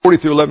1140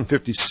 through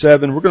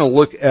 1157, we're going to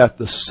look at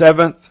the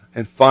seventh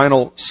and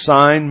final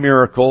sign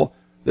miracle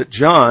that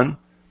John,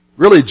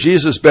 really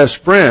Jesus' best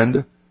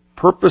friend,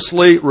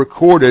 purposely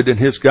recorded in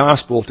his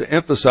gospel to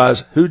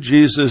emphasize who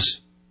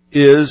Jesus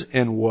is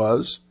and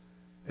was,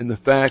 and the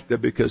fact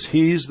that because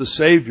he's the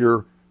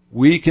Savior,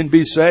 we can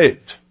be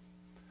saved.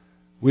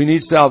 We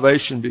need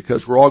salvation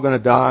because we're all going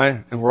to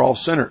die and we're all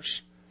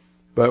sinners.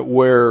 But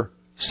where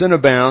sin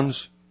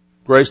abounds,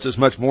 grace does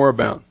much more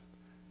abound.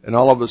 And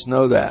all of us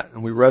know that,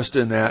 and we rest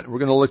in that. We're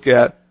going to look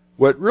at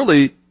what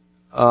really,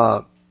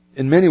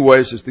 in many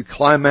ways, is the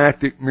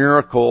climactic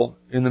miracle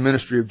in the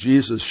ministry of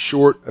Jesus,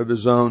 short of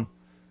his own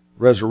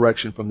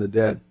resurrection from the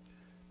dead.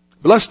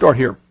 But let's start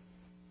here.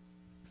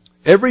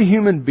 Every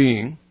human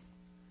being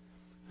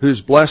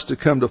who's blessed to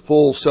come to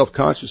full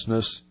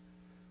self-consciousness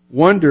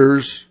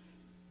wonders,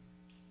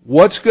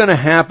 what's going to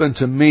happen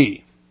to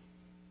me?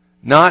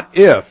 Not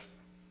if,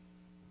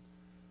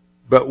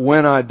 but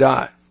when I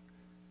die.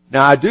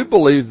 Now, I do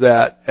believe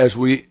that as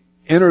we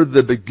enter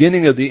the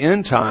beginning of the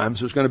end times,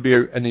 there's going to be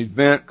an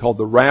event called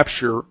the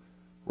rapture,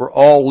 where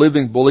all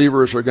living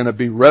believers are going to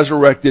be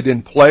resurrected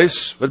in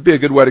place. That'd be a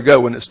good way to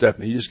go, wouldn't it,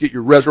 Stephanie? You just get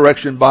your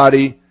resurrection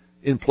body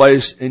in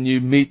place and you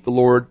meet the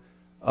Lord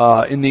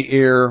in the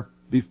air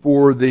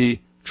before the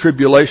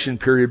tribulation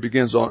period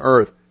begins on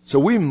earth. So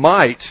we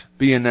might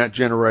be in that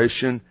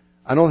generation.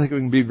 I don't think we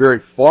can be very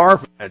far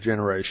from that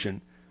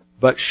generation.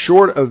 But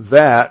short of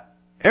that,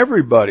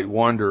 everybody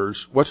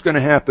wonders what's going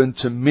to happen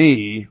to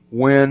me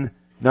when,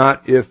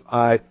 not if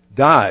I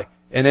die.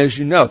 And as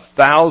you know,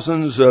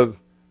 thousands of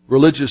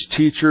religious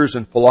teachers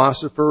and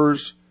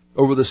philosophers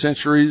over the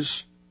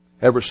centuries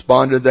have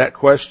responded to that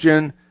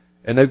question,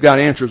 and they've got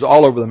answers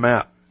all over the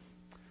map.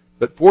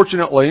 But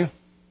fortunately,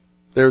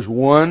 there's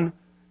one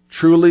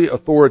truly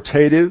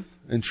authoritative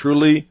and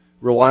truly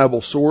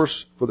reliable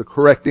source for the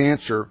correct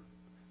answer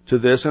to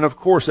this. And of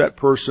course, that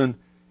person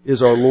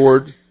is our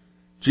Lord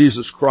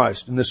Jesus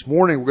Christ. And this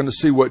morning, we're going to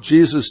see what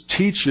Jesus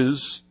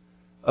teaches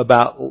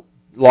about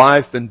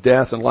life and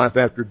death and life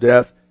after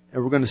death.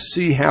 And we're going to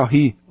see how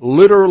he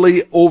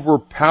literally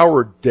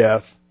overpowered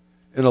death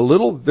in a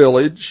little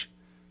village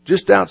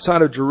just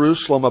outside of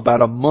Jerusalem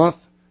about a month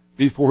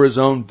before his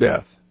own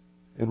death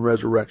and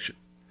resurrection.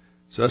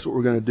 So that's what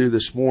we're going to do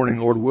this morning,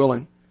 Lord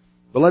willing.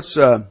 But let's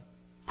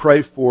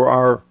pray for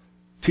our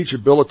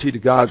teachability to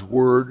God's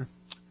Word,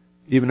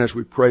 even as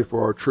we pray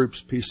for our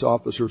troops, peace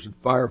officers,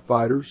 and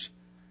firefighters.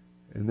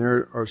 And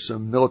there are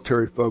some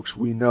military folks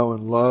we know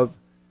and love,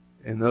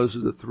 and those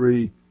are the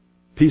 3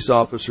 peace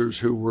officers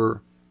who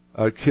were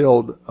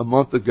killed a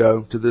month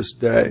ago to this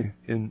day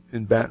in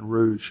Baton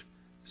Rouge.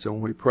 So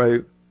when we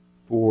pray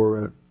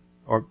for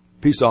our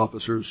peace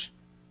officers,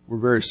 we're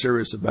very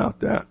serious about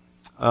that.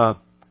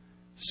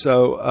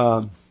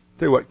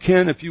 Tell you what,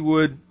 Ken, if you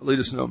would, lead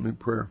us in opening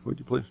prayer, would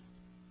you please?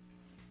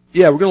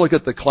 Yeah, we're going to look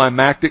at the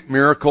climactic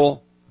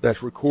miracle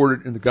that's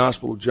recorded in the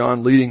Gospel of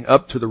John leading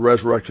up to the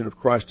resurrection of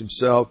Christ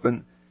himself.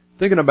 And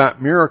thinking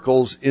about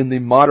miracles in the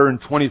modern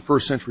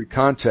 21st century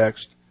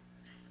context,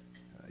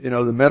 you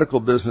know, the medical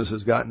business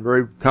has gotten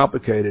very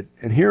complicated.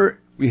 And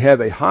here we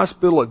have a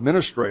hospital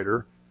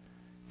administrator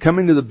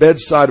coming to the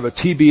bedside of a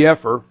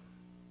TBFer.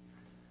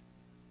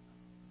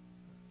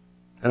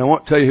 And I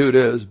won't tell you who it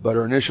is, but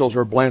her initials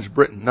are Blanche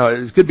Britton. No,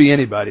 it could be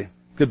anybody. It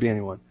could be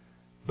anyone.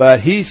 But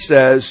he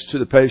says to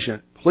the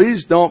patient,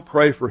 please don't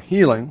pray for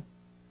healing.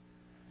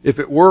 If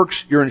it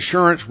works, your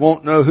insurance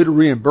won't know who to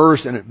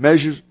reimburse, and it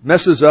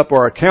messes up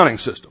our accounting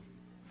system.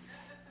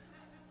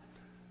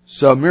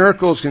 So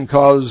miracles can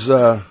cause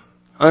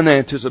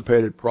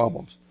unanticipated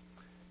problems.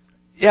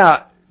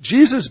 Yeah,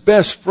 Jesus'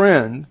 best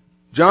friend,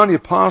 John the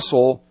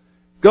Apostle,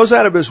 goes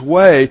out of his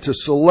way to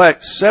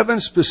select 7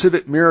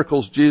 specific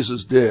miracles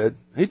Jesus did.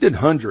 He did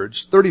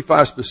hundreds.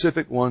 35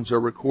 specific ones are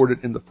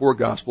recorded in the 4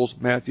 Gospels,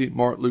 Matthew,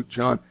 Mark, Luke,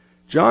 John.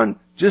 John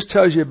just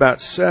tells you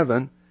about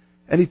 7,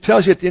 and he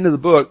tells you at the end of the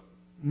book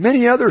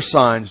many other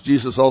signs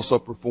Jesus also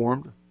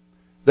performed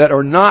that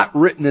are not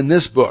written in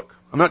this book.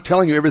 I'm not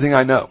telling you everything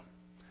I know,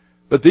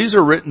 but these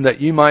are written that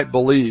you might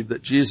believe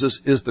that Jesus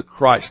is the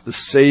Christ, the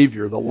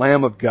Savior, the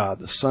Lamb of God,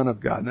 the Son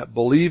of God, and that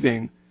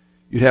believing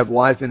you'd have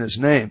life in his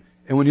name.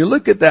 And when you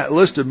look at that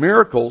list of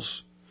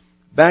miracles,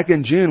 back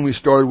in June we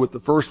started with the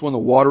first one, the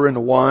water into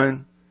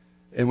wine,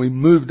 and we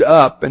moved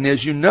up. And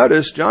as you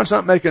notice, John's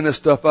not making this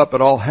stuff up.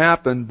 It all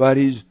happened, but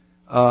he's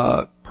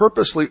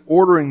purposely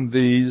ordering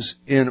these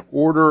in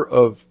order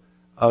of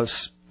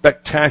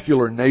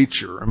spectacular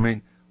nature. I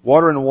mean,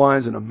 water into wine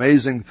is an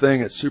amazing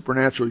thing. It's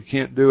supernatural. You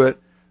can't do it.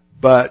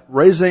 But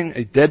raising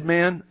a dead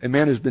man, a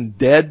man who's been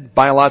dead,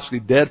 biologically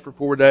dead for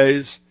 4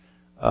 days,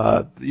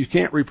 you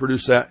can't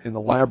reproduce that in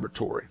the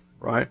laboratory,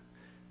 right?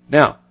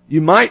 Now,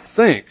 you might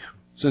think,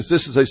 since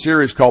this is a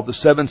series called The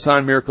 7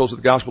 Sign Miracles of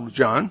the Gospel of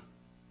John,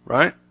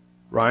 right,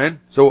 Ryan?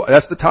 So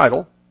that's the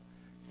title.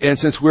 And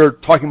since we're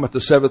talking about the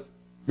 7th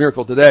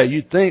miracle today,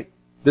 you'd think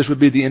this would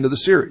be the end of the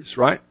series,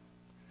 right?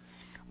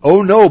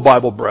 Oh no,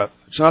 Bible breath.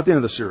 It's not the end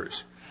of the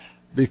series.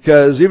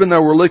 Because even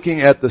though we're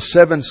looking at the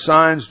 7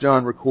 signs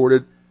John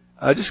recorded,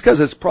 just because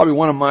it's probably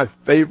one of my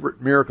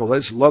favorite miracles. I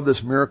just love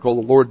this miracle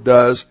the Lord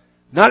does.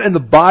 Not in the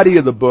body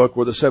of the book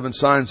where the 7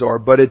 signs are,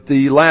 but at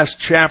the last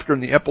chapter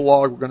in the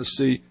epilogue, we're going to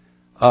see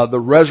the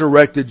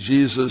resurrected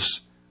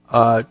Jesus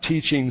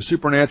teaching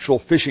supernatural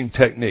fishing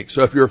techniques.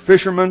 So if you're a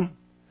fisherman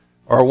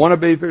or a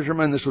wannabe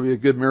fisherman, this will be a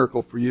good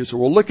miracle for you. So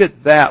we'll look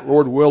at that,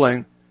 Lord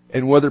willing,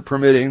 and weather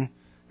permitting,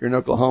 here in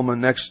Oklahoma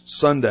next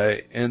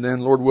Sunday. And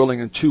then, Lord willing,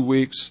 in 2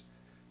 weeks,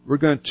 we're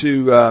going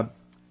to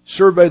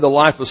survey the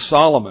life of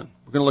Solomon.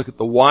 We're going to look at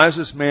the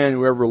wisest man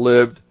who ever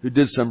lived, who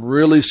did some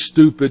really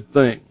stupid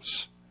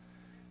things.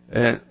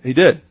 And he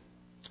did.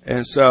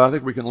 And so I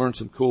think we can learn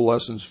some cool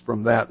lessons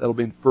from that. That'll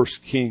be in 1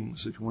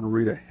 Kings if you want to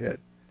read ahead.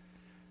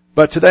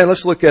 But today,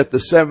 let's look at the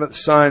 7th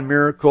sign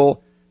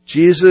miracle.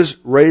 Jesus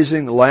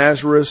raising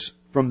Lazarus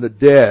from the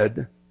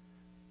dead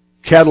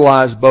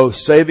catalyzed both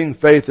saving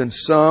faith in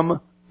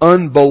some,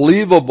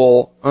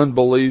 unbelievable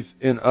unbelief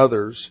in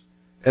others,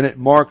 and it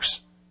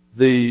marks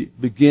the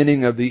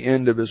beginning of the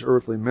end of his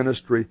earthly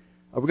ministry.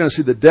 We're going to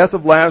see the death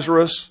of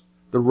Lazarus,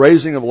 the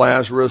raising of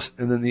Lazarus,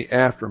 and then the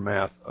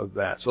aftermath of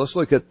that. So let's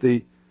look at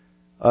the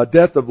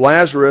death of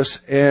Lazarus,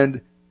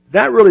 and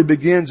that really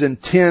begins in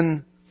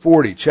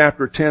 10:40,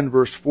 chapter 10,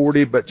 verse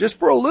 40. But just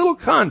for a little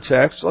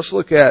context, let's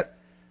look at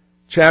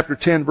chapter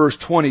 10, verse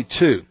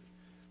 22.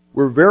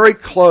 We're very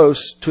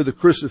close to the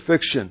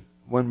crucifixion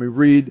when we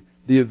read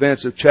the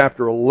events of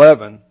chapter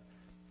 11,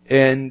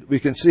 and we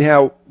can see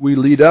how we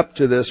lead up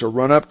to this or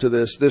run up to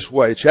this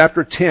way.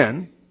 Chapter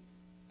 10,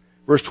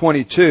 verse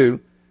 22,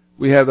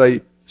 we have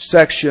a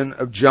section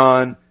of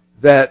John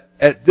that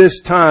at this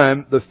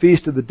time, the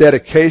Feast of the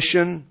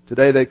Dedication,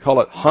 today they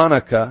call it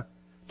Hanukkah,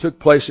 took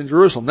place in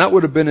Jerusalem. That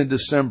would have been in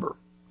December.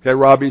 Okay,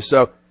 Robbie?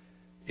 So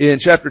in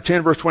chapter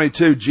 10, verse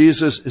 22,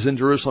 Jesus is in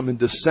Jerusalem in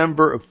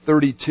December of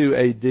 32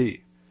 AD.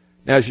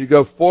 Now as you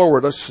go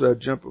forward, let's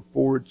jump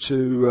forward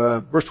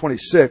to verse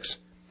 26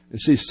 and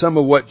see some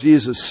of what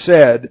Jesus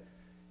said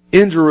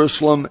in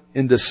Jerusalem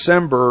in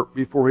December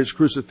before his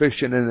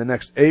crucifixion in the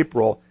next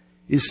April.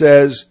 He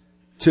says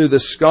to the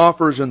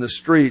scoffers in the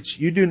streets,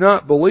 "You do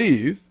not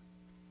believe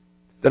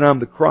that I'm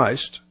the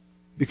Christ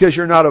because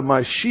you're not of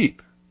my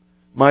sheep.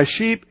 My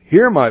sheep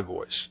hear my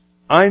voice.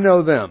 I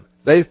know them.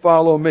 They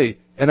follow me.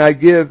 And I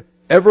give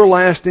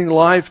everlasting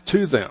life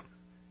to them.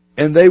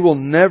 And they will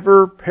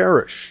never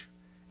perish.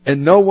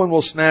 And no one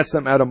will snatch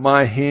them out of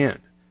my hand."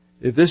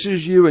 If this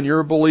is you and you're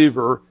a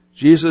believer,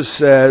 Jesus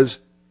says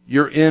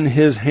you're in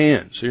his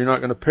hand, so you're not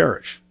going to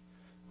perish.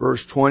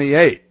 Verse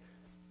 28.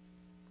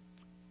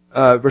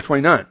 Verse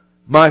 29.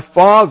 "My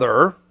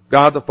Father,"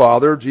 God the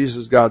Father,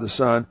 Jesus God the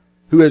Son,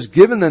 "who has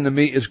given them to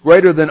me is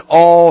greater than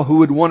all who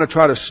would want to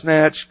try to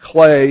snatch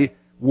clay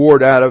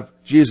ward out of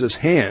Jesus'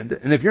 hand."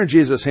 And if you're in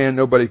Jesus' hand,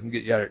 nobody can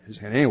get you out of his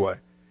hand anyway.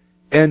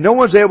 "And no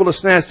one's able to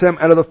snatch them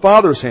out of the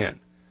Father's hand."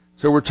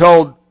 So we're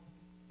told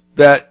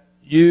that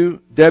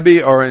you,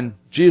 Debbie, are in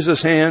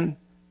Jesus' hand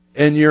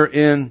and you're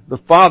in the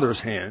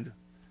Father's hand.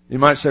 You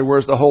might say,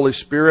 where's the Holy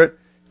Spirit?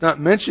 It's not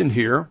mentioned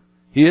here.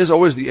 He is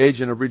always the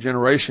agent of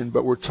regeneration,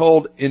 but we're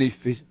told in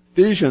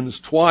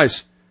Ephesians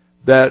twice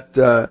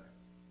that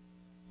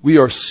we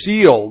are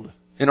sealed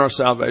in our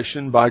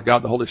salvation by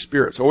God the Holy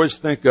Spirit. So always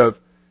think of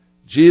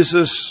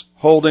Jesus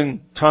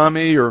holding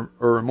Tommy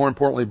or more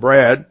importantly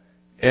Brad,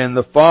 and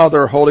the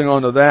Father holding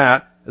on to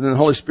that, and then the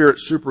Holy Spirit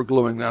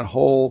supergluing that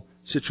whole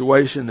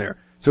situation there.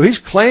 So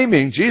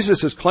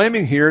Jesus is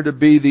claiming here to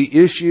be the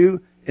issue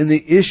and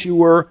the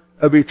issuer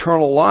of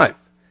eternal life.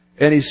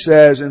 And he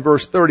says in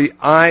verse 30,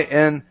 "I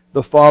and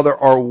the Father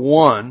are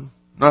one,"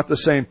 not the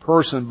same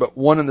person, but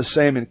one and the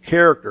same in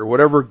character.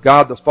 Whatever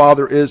God the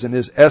Father is in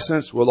his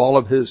essence with all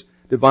of his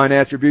divine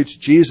attributes,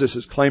 Jesus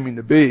is claiming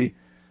to be.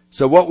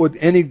 So what would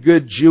any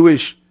good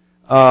Jewish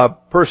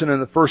person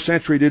in the first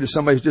century do to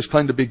somebody who's just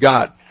claimed to be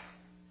God?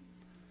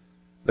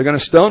 They're going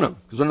to stone him,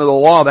 because under the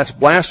law, that's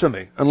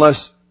blasphemy,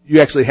 unless you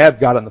actually have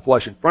God in the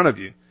flesh in front of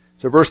you.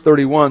 So verse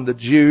 31, the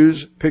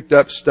Jews picked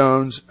up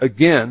stones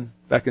again.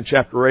 Back in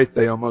chapter 8,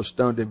 they almost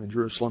stoned him in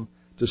Jerusalem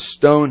to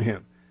stone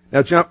him.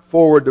 Now jump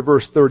forward to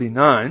verse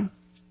 39.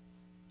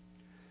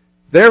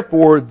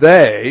 "Therefore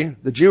they,"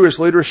 the Jewish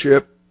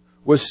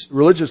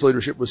religious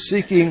leadership, was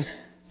seeking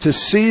to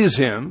seize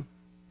him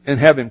and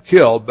have him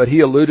killed, but he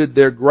eluded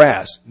their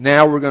grasp.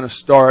 Now we're going to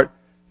start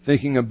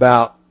thinking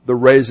about the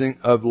raising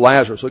of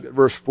Lazarus. Look at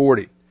verse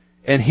 40.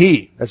 "And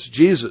he," that's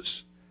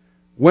Jesus,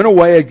 "went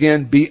away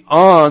again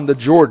beyond the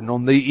Jordan,"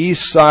 on the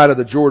east side of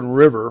the Jordan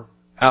River,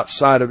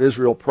 outside of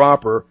Israel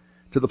proper,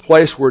 to the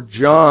place where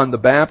John the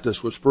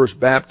Baptist was first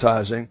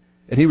baptizing,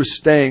 and he was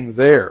staying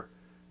there.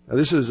 Now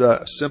this is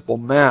a simple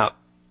map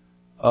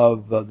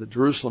of the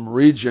Jerusalem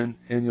region,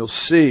 and you'll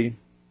see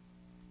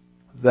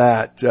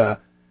that the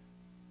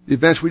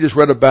events we just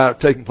read about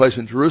taking place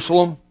in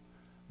Jerusalem,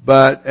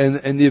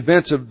 and the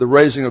events of the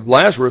raising of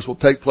Lazarus will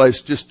take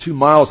place just 2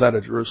 miles out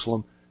of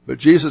Jerusalem. But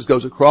Jesus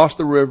goes across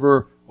the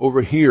river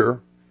over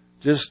here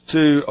just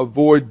to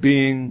avoid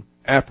being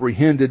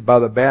apprehended by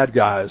the bad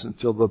guys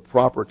until the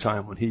proper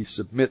time when he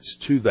submits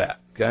to that.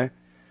 Okay?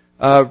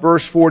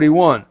 Verse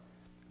 41.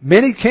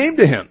 "Many came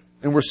to him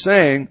and were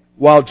saying,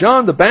 while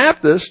John the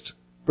Baptist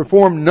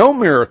performed no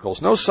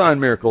miracles, no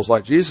sign miracles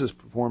like Jesus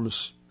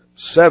performs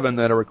 7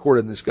 that are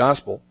recorded in this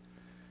gospel,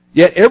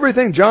 yet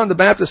everything John the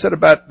Baptist said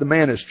about the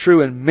man is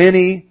true, and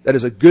many, that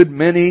is a good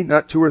many,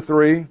 not 2 or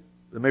 3,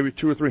 maybe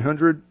 200 or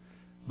 300,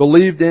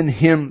 believed in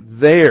him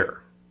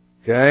there.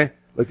 Okay?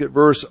 Look at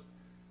verse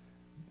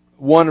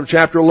 1 of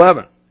chapter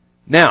 11.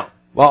 Now,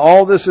 while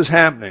all this is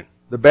happening,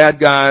 the bad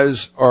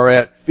guys are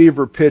at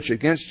fever pitch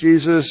against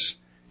Jesus.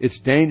 It's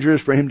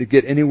dangerous for him to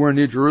get anywhere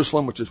near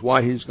Jerusalem, which is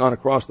why he's gone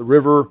across the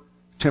river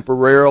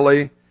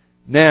temporarily.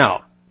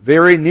 Now,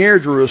 very near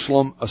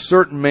Jerusalem, a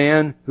certain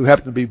man who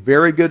happened to be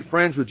very good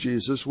friends with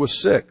Jesus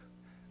was sick.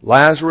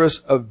 Lazarus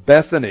of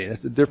Bethany.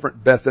 That's a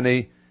different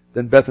Bethany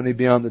than Bethany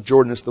beyond the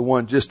Jordan. It's the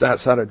one just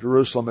outside of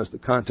Jerusalem, as the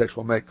context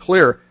will make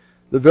clear.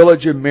 The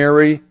village of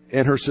Mary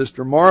and her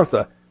sister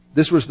Martha.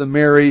 This was the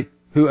Mary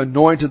who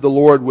anointed the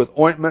Lord with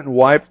ointment and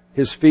wiped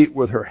his feet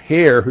with her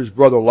hair, whose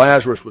brother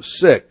Lazarus was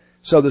sick.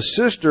 So the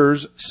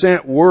sisters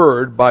sent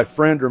word by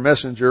friend or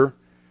messenger.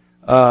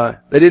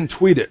 They didn't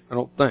tweet it, I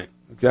don't think.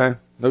 Okay?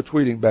 No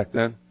tweeting back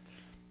then.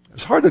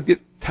 It's hard to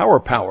get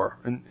tower power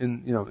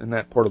in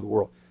that part of the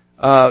world.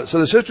 So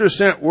the sisters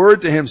sent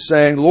word to him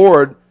saying,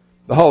 Lord,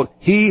 behold,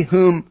 he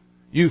whom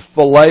you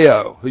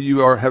phileo, who you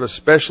have a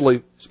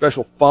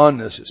special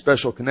fondness, a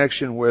special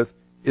connection with,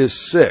 is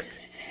sick.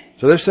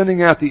 So they're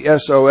sending out the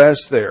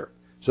SOS there.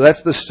 So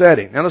that's the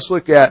setting. Now let's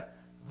look at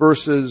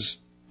verses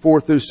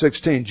 4 through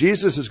 16.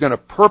 Jesus is going to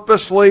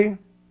purposely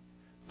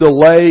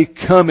delay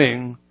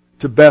coming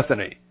to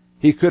Bethany.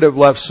 He could have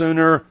left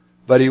sooner,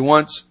 but he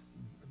wants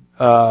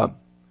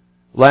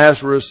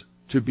Lazarus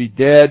to be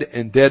dead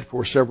and dead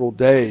for several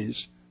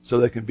days, so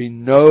there can be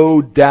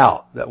no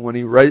doubt that when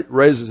he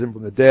raises him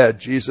from the dead,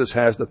 Jesus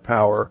has the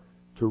power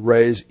to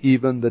raise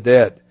even the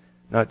dead,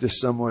 not just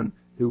someone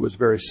who was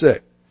very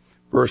sick.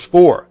 Verse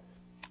 4.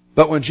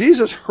 But when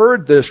Jesus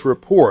heard this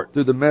report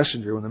through the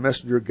messenger, when the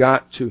messenger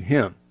got to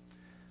him,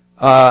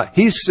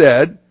 he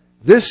said,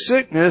 this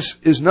sickness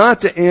is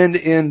not to end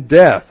in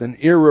death, an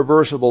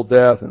irreversible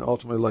death, and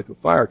ultimately like a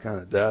fire kind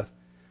of death,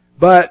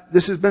 but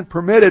this has been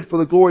permitted for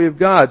the glory of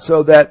God,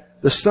 so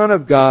that the Son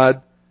of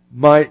God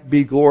might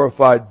be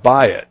glorified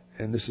by it.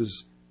 And this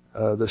is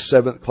the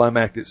 7th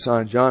climactic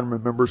sign John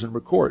remembers and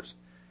records.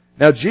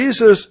 Now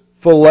Jesus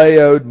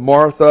phileoed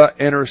Martha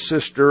and her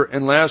sister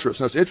and Lazarus.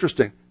 Now it's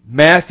interesting.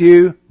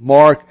 Matthew,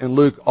 Mark, and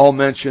Luke all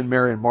mention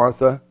Mary and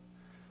Martha,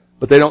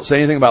 but they don't say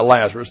anything about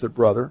Lazarus, their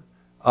brother.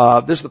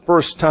 This is the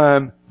first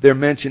time they're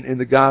mentioned in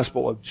the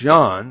Gospel of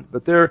John,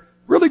 but they're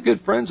really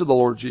good friends of the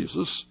Lord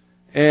Jesus,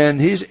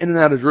 and he's in and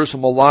out of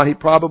Jerusalem a lot. He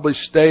probably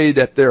stayed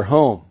at their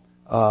home,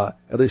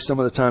 at least some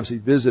of the times he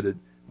visited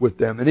with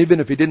them. And even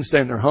if he didn't stay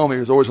in their home, he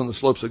was always on the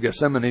slopes of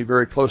Gethsemane,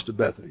 very close to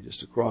Bethany,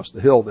 just across the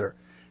hill there.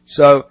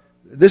 So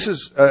this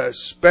is a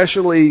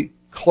especially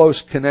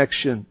close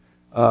connection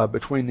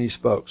between these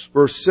folks.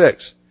 Verse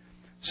 6.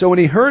 So when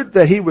he heard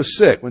that he was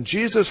sick, when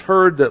Jesus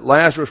heard that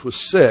Lazarus was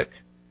sick,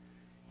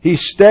 he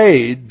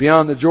stayed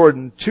beyond the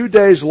Jordan 2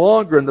 days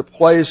longer in the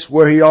place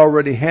where he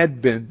already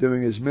had been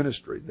doing his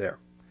ministry there.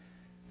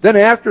 Then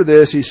after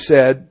this, he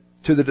said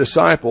to the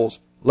disciples,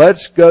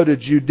 let's go to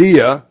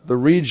Judea, the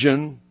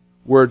region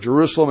where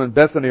Jerusalem and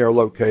Bethany are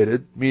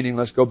located, meaning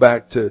let's go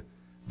back to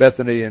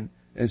Bethany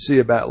and see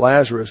about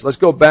Lazarus. Let's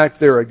go back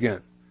there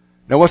again.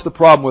 Now what's the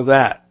problem with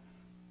that?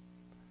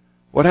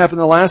 What happened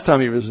the last time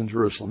he was in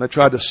Jerusalem? They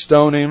tried to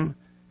stone him,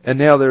 and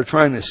now they're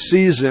trying to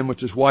seize him,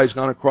 which is why he's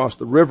gone across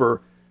the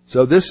river.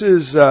 So this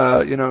is,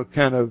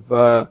 kind of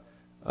a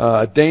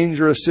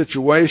dangerous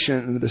situation,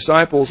 and the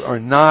disciples are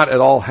not at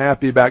all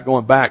happy about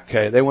going back,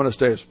 okay? They want to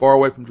stay as far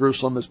away from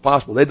Jerusalem as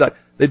possible.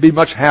 They'd be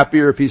much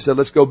happier if he said,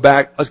 let's go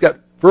back, let's get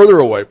further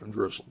away from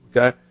Jerusalem,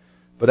 okay?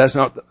 But that's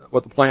not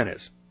what the plan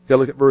is. Okay,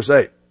 look at verse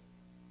 8.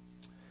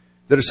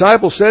 The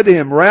disciples said to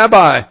him,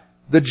 Rabbi,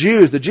 the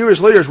Jewish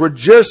leaders were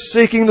just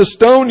seeking to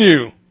stone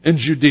you in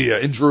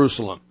Judea, in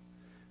Jerusalem.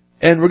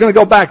 And we're going to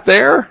go back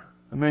there?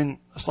 I mean,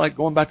 it's like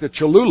going back to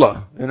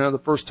Cholula.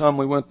 The first time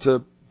we went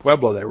to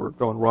Puebla, they were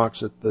throwing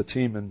rocks at the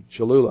team in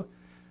Cholula.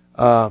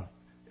 So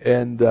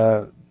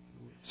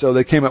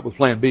they came up with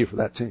plan B for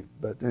that team.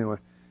 But anyway,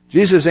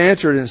 Jesus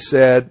answered and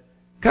said,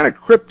 kind of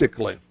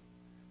cryptically,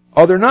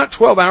 are there not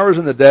 12 hours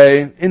in the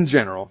day in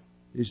general?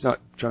 He's not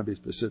trying to be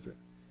specific.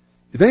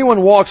 If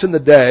anyone walks in the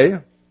day,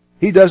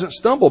 he doesn't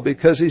stumble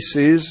because he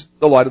sees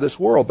the light of this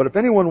world. But if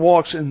anyone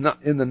walks in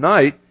the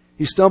night,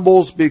 he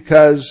stumbles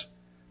because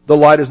the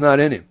light is not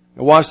in him.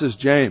 Now watch this,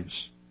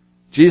 James.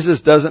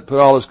 Jesus doesn't put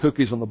all his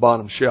cookies on the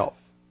bottom shelf.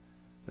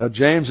 Now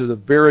James is a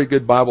very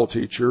good Bible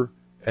teacher,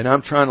 and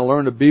I'm trying to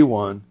learn to be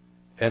one,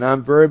 and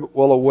I'm very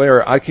well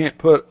aware I can't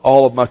put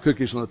all of my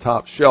cookies on the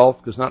top shelf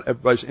because not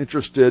everybody's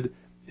interested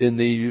in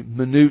the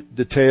minute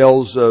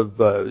details of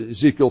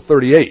Ezekiel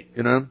 38,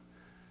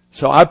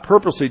 So I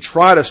purposely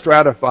try to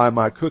stratify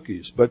my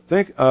cookies. But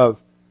think of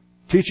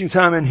teaching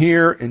time in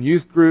here and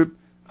youth group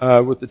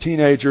with the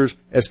teenagers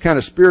as kind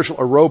of spiritual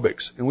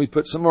aerobics. And we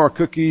put some of our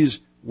cookies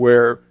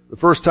where the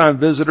first time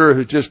visitor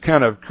who's just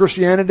kind of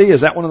Christianity,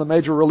 is that one of the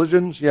major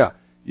religions? Yeah.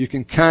 you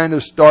can kind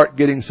of start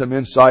getting some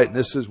insight, and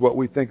this is what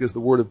we think is the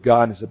Word of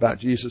God, and it's about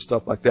Jesus,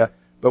 stuff like that.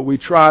 But we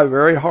try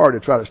very hard to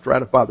try to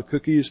stratify the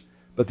cookies.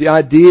 But the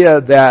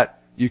idea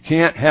that you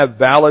can't have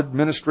valid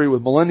ministry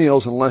with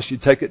millennials unless you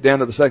take it down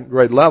to the second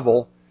grade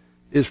level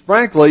is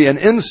frankly an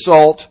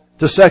insult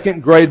to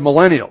second grade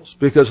millennials,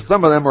 because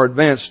some of them are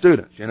advanced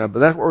students, but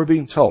that's what we're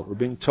being told. We're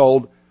being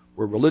told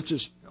we're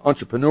religious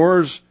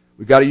entrepreneurs,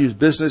 we've got to use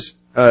business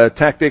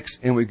tactics,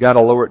 and we've got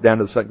to lower it down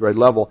to the second grade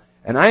level.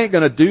 And I ain't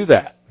going to do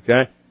that,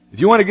 okay?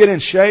 If you want to get in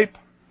shape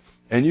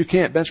and you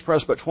can't bench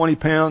press but 20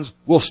 pounds,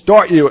 we'll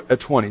start you at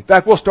 20. In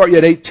fact, we'll start you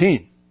at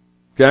 18,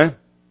 okay?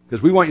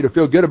 Because we want you to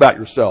feel good about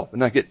yourself and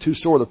not get too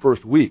sore the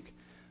first week.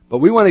 But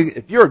we want to,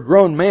 if you're a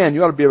grown man,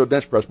 you ought to be able to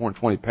bench press more than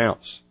 20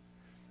 pounds.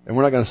 And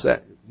we're not going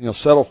to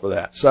settle for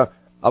that. So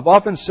I've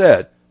often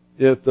said,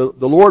 if the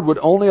Lord would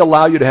only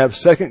allow you to have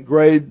second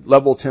grade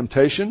level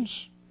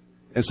temptations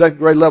and second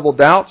grade level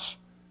doubts,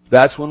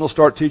 that's when they'll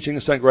start teaching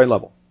the second grade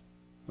level.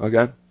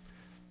 Okay?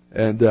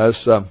 And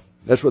that's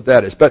what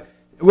that is. But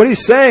what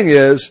he's saying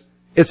is,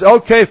 it's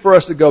okay for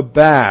us to go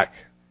back,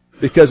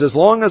 because as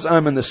long as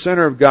I'm in the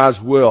center of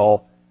God's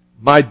will,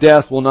 my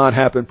death will not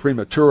happen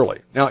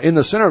prematurely. Now, in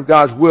the center of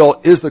God's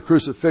will is the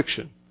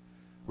crucifixion.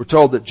 We're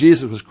told that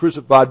Jesus was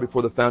crucified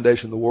before the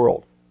foundation of the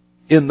world,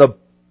 in the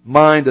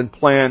mind and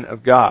plan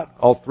of God,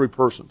 all three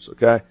persons,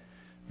 okay?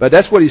 But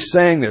that's what he's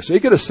saying there. So he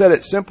could have said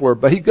it simpler,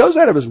 but he goes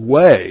out of his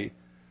way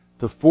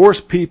to force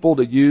people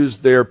to use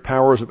their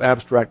powers of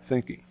abstract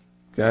thinking,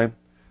 okay?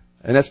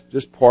 And that's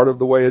just part of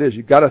the way it is.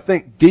 You've got to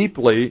think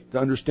deeply to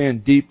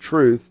understand deep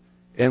truth.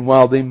 And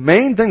while the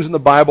main things in the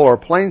Bible are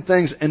plain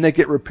things and they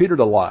get repeated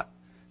a lot,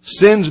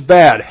 sin's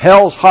bad,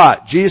 hell's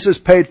hot, Jesus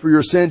paid for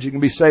your sins, you can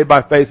be saved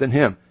by faith in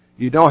Him.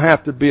 You don't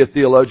have to be a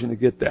theologian to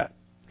get that,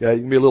 okay?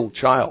 You can be a little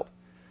child.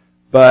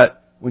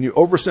 But when you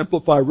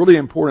oversimplify really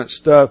important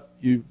stuff,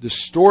 you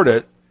distort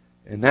it,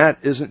 and that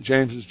isn't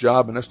James's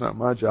job, and that's not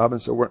my job,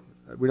 and so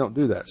we don't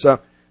do that. So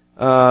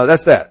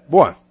that's that.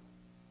 Boy,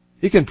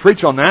 he can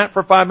preach on that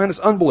for 5 minutes?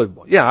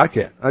 Unbelievable. Yeah, I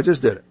can. I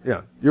just did it.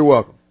 Yeah, you're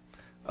welcome.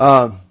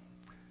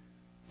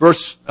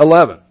 Verse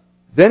 11.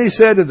 Then he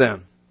said to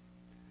them,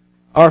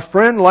 our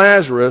friend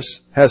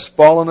Lazarus has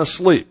fallen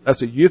asleep.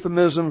 That's a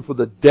euphemism for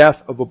the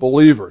death of a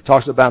believer. It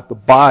talks about the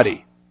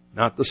body,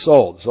 not the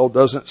soul. The soul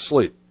doesn't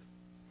sleep.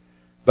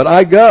 But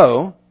I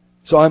go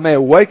so I may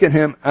awaken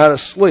him out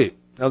of sleep.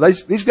 Now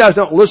these guys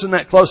don't listen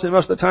that closely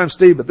most of the time,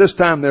 Steve, but this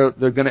time they're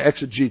going to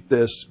exegete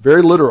this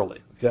very literally,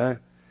 okay?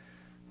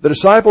 The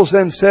disciples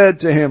then said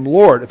to him,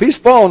 Lord, if he's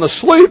fallen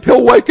asleep,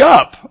 he'll wake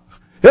up.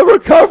 He'll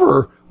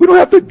recover. We don't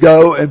have to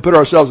go and put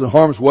ourselves in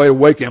harm's way to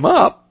wake him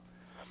up.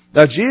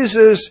 Now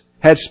Jesus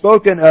had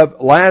spoken of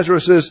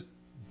Lazarus'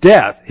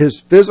 death, his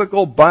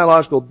physical,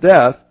 biological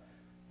death,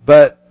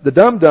 but the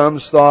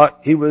dum-dums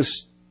thought he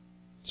was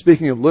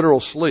speaking of literal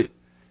sleep.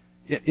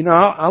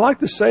 I like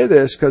to say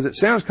this because it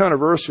sounds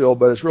controversial,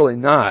 but it's really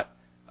not.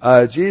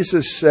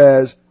 Jesus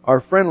says,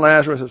 our friend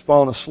Lazarus has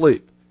fallen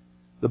asleep.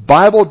 The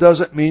Bible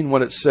doesn't mean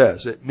what it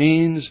says. It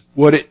means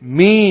what it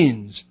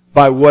means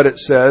by what it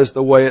says,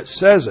 the way it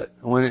says it.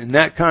 When in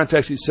that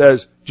context he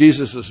says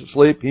Jesus is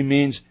asleep, he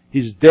means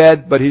he's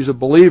dead, but he's a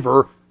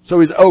believer, so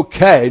he's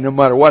okay no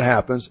matter what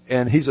happens,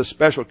 and he's a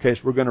special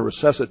case. We're going to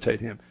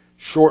resuscitate him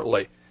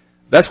shortly.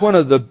 That's one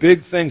of the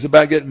big things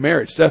about getting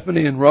married.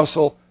 Stephanie and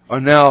Russell are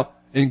now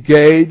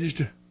engaged.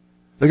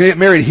 They're going to get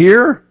married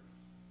here?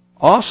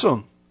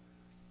 Awesome.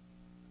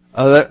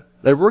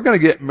 They were going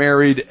to get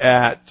married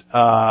at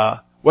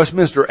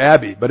Westminster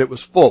Abbey, but it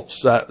was full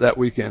that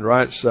weekend,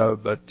 right? So,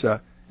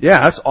 yeah,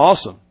 that's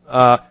awesome.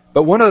 But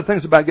one of the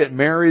things about getting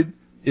married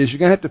is you're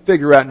going to have to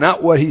figure out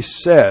not what he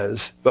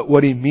says, but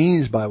what he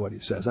means by what he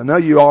says. I know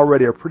you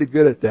already are pretty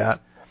good at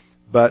that,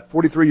 but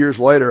 43 years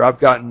later, I've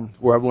gotten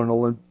where I've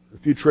learned a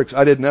few tricks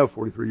I didn't know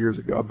 43 years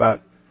ago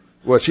about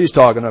what she's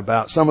talking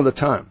about some of the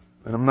time.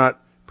 And I'm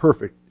not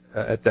perfect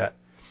at that.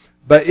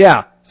 But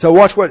yeah, so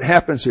watch what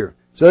happens here.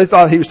 So they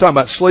thought he was talking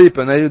about sleep,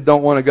 and they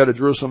don't want to go to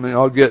Jerusalem and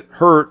all get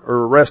hurt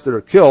or arrested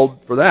or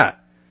killed for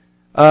that.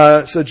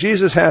 So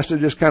Jesus has to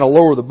just kind of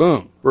lower the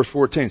boom. Verse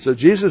 14. So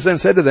Jesus then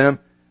said to them,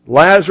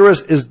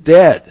 Lazarus is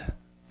dead.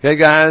 Okay,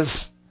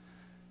 guys?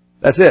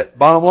 That's it.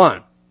 Bottom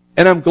line.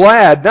 And I'm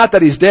glad, not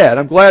that he's dead,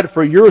 I'm glad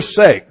for your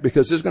sake,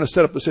 because this is going to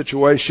set up the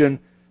situation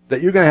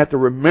that you're going to have to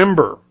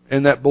remember,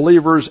 and that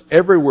believers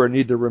everywhere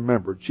need to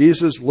remember.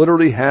 Jesus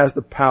literally has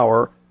the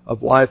power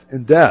of life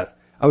and death.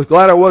 I was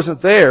glad I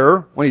wasn't there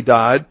when he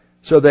died,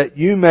 so that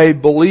you may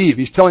believe.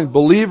 He's telling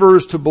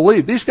believers to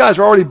believe. These guys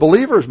are already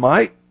believers,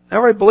 Mike. They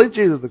already believe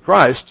Jesus is the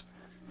Christ.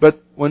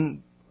 But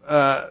when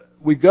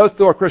we go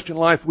through our Christian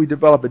life, we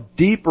develop a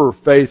deeper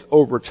faith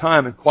over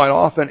time, and quite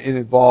often it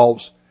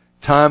involves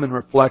time and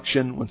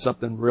reflection when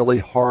something really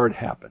hard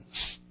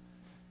happens.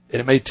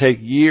 And it may take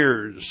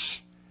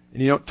years,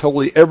 and you don't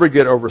totally ever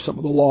get over some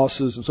of the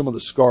losses and some of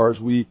the scars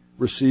we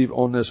receive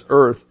on this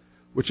earth,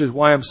 which is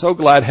why I'm so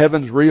glad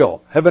heaven's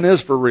real. Heaven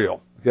is for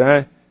real,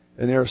 okay?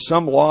 And there are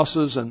some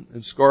losses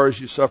and scars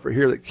you suffer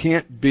here that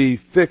can't be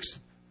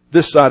fixed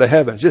this side of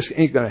heaven. It just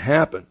ain't going to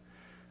happen.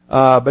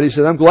 But he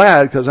said, I'm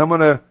glad because I'm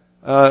going to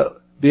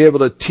be able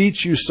to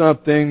teach you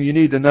something you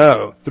need to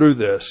know through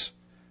this.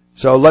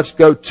 So let's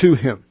go to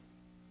him.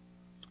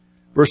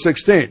 Verse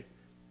 16.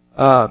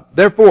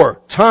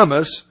 Therefore,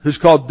 Thomas, who's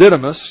called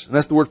Didymus, and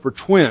that's the word for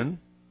twin.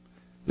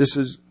 This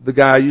is the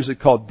guy usually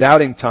called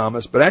Doubting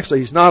Thomas, but actually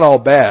he's not all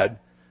bad.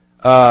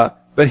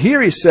 But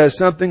here he says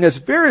something that's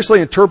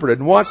variously interpreted.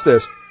 And watch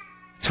this.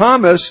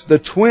 Thomas, the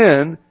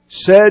twin,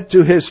 said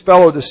to his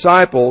fellow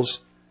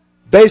disciples,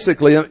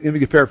 basically, let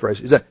me paraphrase.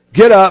 He said,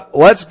 get up,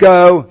 let's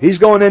go, he's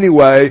going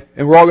anyway,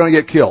 and we're all going to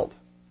get killed.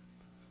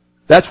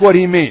 That's what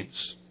he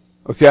means.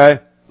 Okay?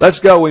 Let's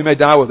go, we may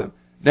die with him.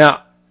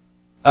 Now,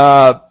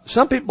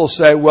 some people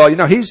say, well,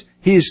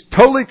 he's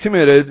totally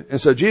committed, and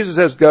so Jesus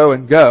says go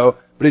and go,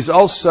 but he's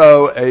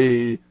also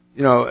an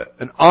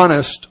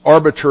honest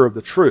arbiter of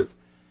the truth.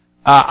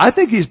 I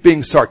think he's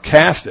being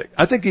sarcastic.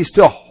 I think he's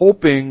still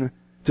hoping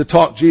to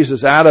talk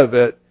Jesus out of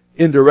it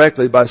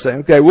indirectly by saying,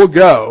 okay, we'll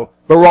go,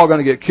 but we're all going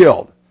to get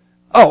killed.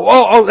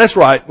 Oh, that's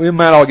right. We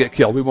might all get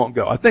killed. We won't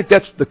go. I think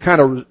that's the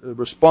kind of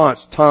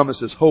response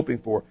Thomas is hoping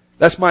for.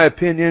 That's my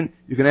opinion.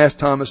 You can ask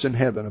Thomas in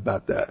heaven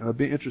about that. And it'll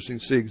be interesting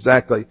to see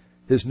exactly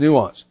his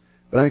nuance.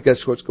 But I think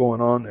that's what's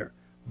going on there.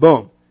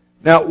 Boom.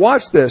 Now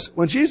watch this.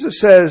 When Jesus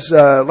says,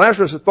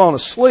 Lazarus has fallen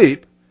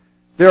asleep,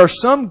 there are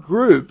some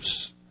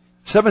groups,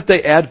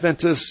 Seventh-day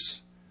Adventists,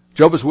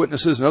 Jehovah's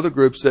Witnesses, and other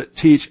groups that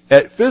teach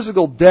at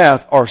physical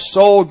death, our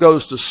soul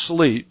goes to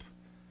sleep.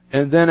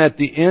 And then at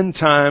the end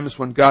times,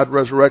 when God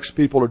resurrects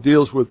people or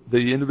deals with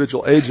the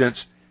individual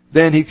agents,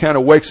 then he kind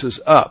of wakes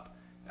us up.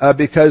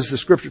 Because the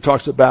scripture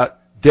talks about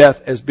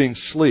death as being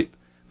sleep.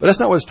 But that's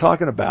not what it's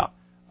talking about.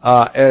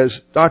 As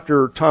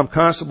Dr. Tom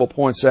Constable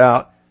points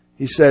out,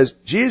 he says,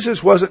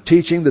 Jesus wasn't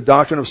teaching the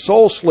doctrine of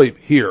soul sleep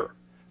here.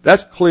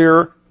 That's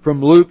clear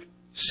from Luke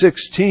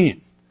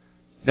 16.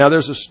 Now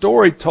there's a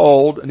story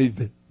told, and he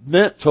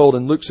meant told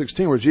in Luke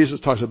 16, where Jesus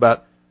talks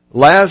about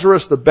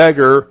Lazarus the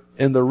beggar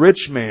and the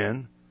rich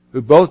man,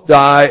 who both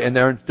die and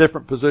they're in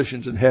different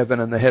positions in heaven,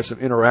 and they have some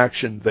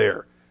interaction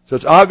there. So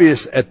it's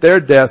obvious at their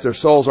death, their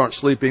souls aren't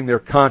sleeping, they're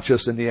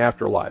conscious in the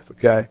afterlife,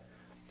 okay?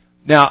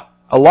 Now,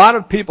 a lot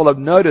of people have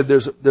noted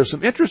there's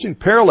some interesting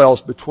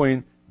parallels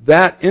between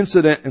that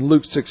incident in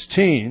Luke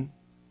 16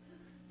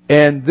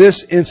 and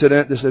this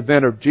incident, this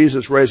event of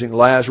Jesus raising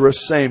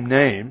Lazarus, same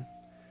name,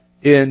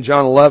 in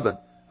John 11.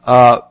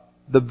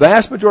 The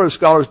vast majority of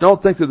scholars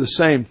don't think they're the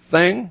same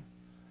thing,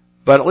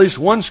 but at least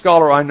one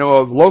scholar I know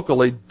of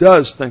locally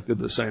does think they're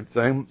the same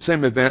thing,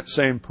 same event,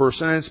 same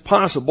person, and it's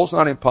possible, it's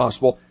not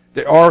impossible.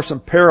 There are some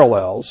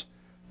parallels,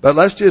 but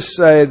let's just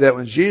say that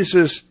when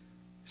Jesus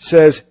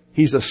says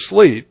he's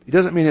asleep, he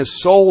doesn't mean his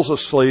soul's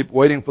asleep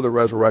waiting for the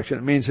resurrection.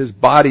 It means his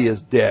body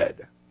is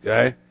dead.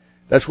 Okay?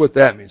 That's what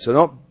that means. So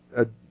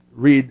don't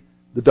read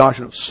the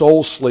doctrine of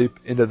soul sleep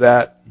into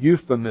that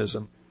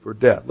euphemism for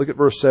death. Look at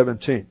verse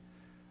 17.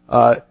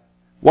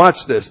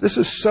 Watch this. This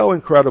is so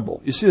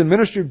incredible. You see the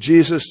ministry of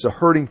Jesus to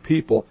hurting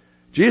people.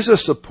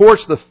 Jesus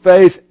supports the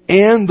faith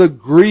and the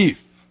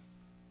grief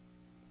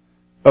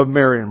of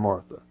Mary and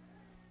Martha.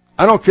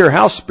 I don't care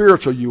how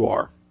spiritual you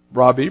are,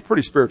 Robbie, you're a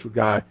pretty spiritual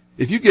guy.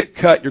 If you get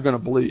cut, you're going to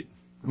bleed.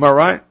 Am I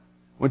right?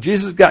 When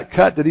Jesus got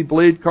cut, did he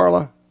bleed,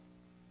 Carla?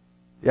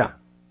 Yeah.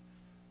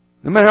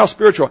 No matter how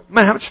spiritual, no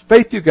matter how much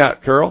faith you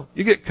got, Carol,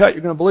 you get cut,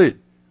 you're going to bleed.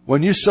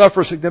 When you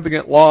suffer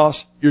significant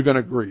loss, you're going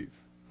to grieve.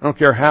 I don't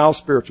care how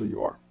spiritual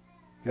you are.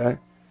 Okay?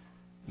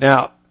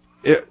 Now,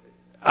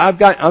 I've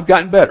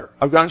gotten better.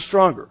 I've gotten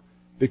stronger.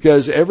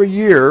 Because every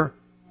year,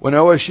 when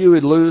OSU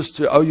would lose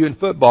to OU in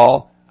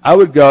football, I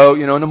would go,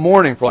 in the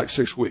morning for like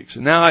 6 weeks.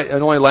 And now it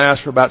only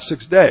lasts for about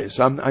 6 days.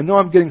 So I know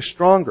I'm getting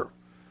stronger.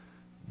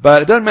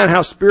 But it doesn't matter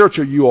how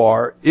spiritual you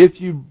are.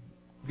 If you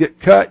get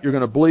cut, you're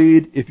going to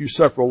bleed. If you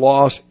suffer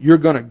loss, you're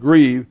going to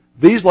grieve.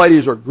 These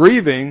ladies are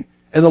grieving,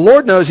 and the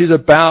Lord knows He's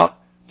about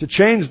to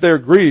change their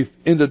grief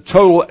into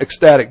total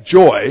ecstatic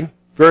joy.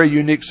 Very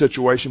unique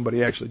situation, but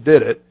He actually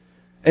did it.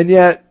 And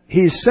yet,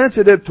 He's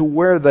sensitive to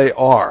where they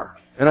are.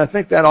 And I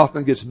think that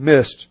often gets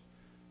missed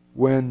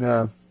when,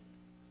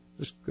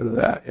 let's go to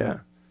that, yeah.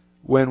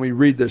 When we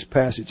read this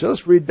passage. So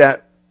let's read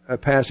that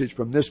passage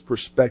from this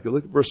perspective.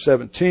 Look at verse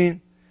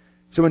 17.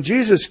 So when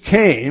Jesus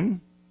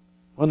came,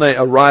 when they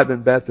arrived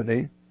in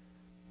Bethany,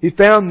 He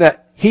found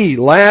that he,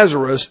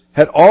 Lazarus,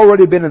 had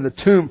already been in the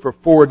tomb for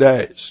 4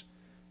 days.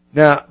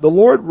 Now, the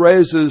Lord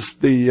raises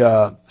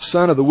the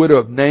son of the widow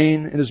of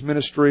Nain in His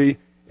ministry,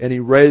 and He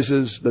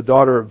raises the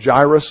daughter of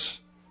Jairus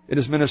in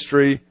His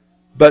ministry.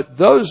 But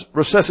those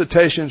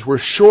resuscitations were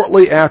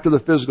shortly after the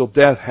physical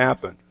death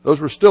happened. Those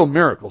were still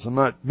miracles. I'm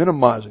not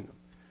minimizing them.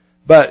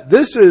 But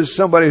this is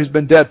somebody who's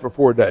been dead for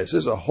 4 days.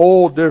 This is a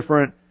whole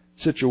different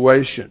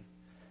situation.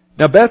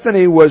 Now,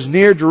 Bethany was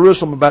near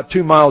Jerusalem, about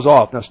 2 miles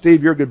off. Now,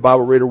 Steve, you're a good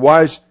Bible reader.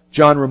 Why is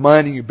John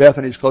reminding you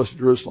Bethany is close to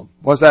Jerusalem?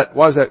 Why is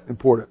that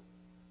important?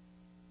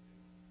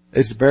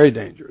 It's very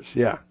dangerous,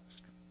 yeah.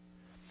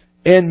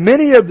 And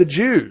many of the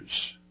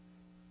Jews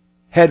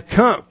had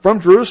come from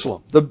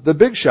Jerusalem, the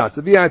big shots,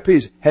 the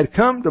VIPs, had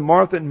come to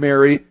Martha and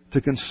Mary to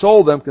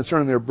console them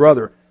concerning their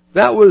brother.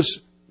 That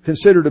was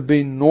considered to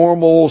be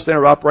normal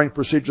standard operating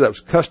procedure. That was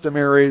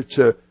customary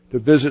to to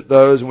visit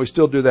those, and we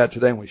still do that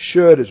today, and we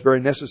should. It's very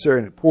necessary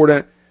and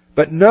important.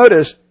 But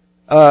notice,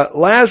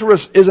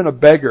 Lazarus isn't a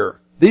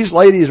beggar. These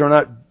ladies are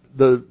not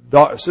the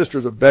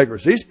sisters of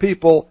beggars. These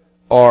people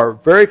are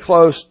very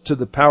close to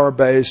the power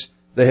base.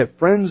 They have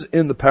friends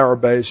in the power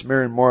base,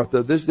 Mary and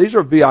Martha. These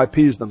are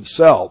VIPs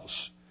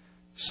themselves.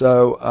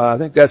 So I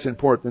think that's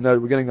important to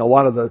note. We're getting a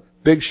lot of the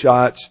big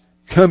shots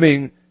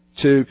coming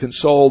to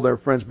console their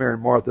friends Mary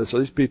and Martha. So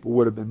these people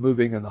would have been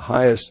moving in the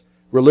highest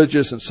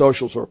religious and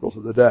social circles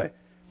of the day.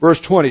 Verse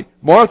 20,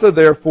 Martha,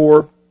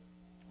 therefore,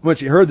 when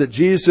she heard that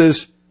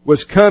Jesus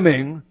was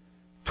coming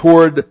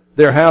toward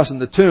their house in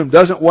the tomb,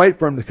 doesn't wait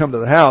for him to come to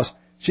the house.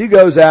 She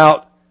goes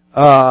out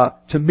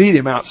to meet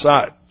him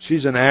outside.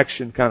 She's an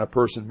action kind of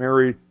person.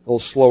 Mary, a little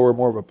slower,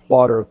 more of a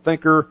plotter, a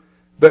thinker,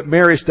 but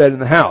Mary stayed in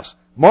the house.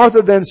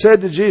 Martha then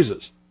said to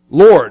Jesus,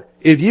 Lord,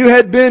 if you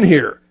had been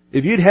here,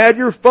 if you'd had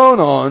your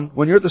phone on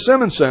when you're at the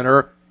Simmons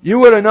Center, you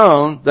would have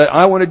known that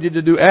I wanted you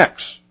to do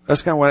X.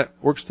 That's kind of what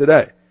works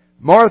today.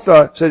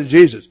 Martha said to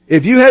Jesus,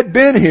 if you had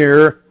been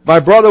here, my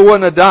brother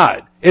wouldn't have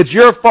died. It's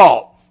your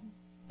fault.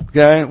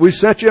 Okay? We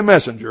sent you a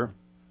messenger.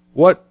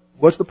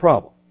 What's the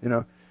problem?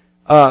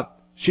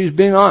 She's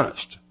being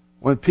honest.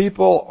 When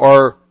people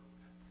are,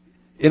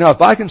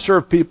 if I can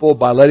serve people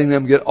by letting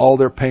them get all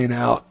their pain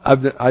out,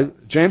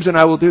 James and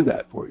I will do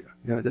that for you.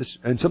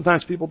 And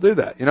sometimes people do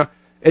that,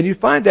 And you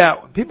find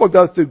out when people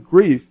go through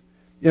grief,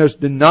 it's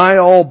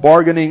denial,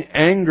 bargaining,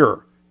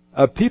 anger.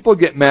 People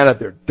get mad at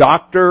their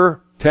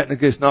doctor.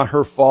 Technically, it's not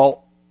her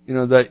fault,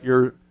 that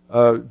your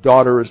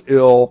daughter is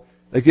ill.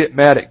 They get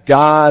mad at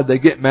God. They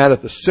get mad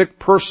at the sick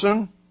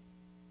person.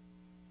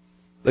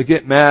 They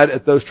get mad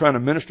at those trying to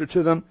minister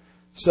to them.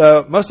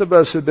 So most of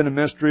us who've been in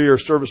ministry or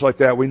service like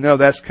that, we know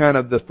that's kind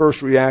of the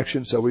first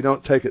reaction, so we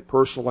don't take it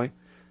personally.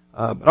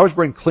 I always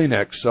bring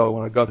Kleenex, so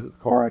when I go to the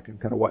car, I can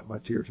kind of wipe my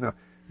tears. Now,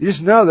 you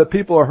just know that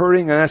people are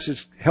hurting, and that's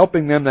just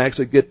helping them to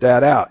actually get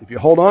that out. If you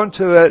hold on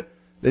to it,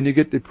 then you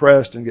get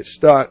depressed and get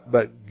stuck,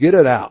 but get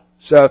it out.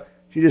 So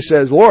she just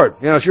says, Lord,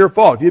 it's your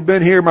fault. If you'd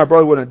been here, my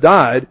brother wouldn't have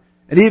died.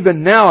 And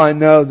even now I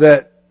know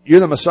that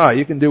you're the Messiah.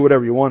 You can do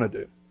whatever you want to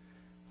do.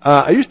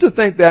 I used to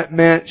think that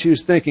meant she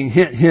was thinking,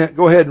 hint, hint,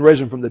 go ahead and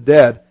raise him from the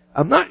dead.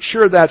 I'm not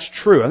sure that's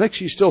true. I think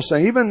she's still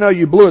saying, even though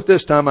you blew it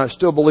this time, I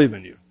still believe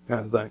in you,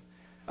 kind of thing.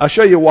 I'll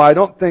show you why. I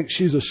don't think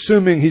she's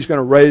assuming he's going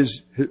to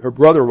raise her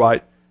brother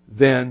right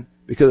then,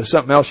 because of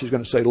something else she's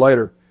going to say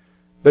later.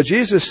 But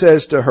Jesus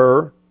says to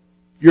her,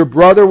 your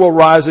brother will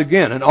rise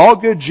again. And all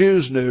good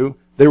Jews knew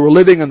they were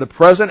living in the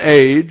present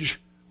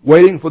age,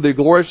 waiting for the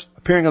glorious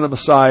appearing of the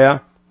Messiah,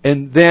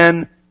 and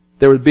then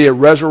there would be a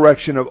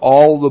resurrection of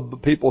all the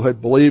people who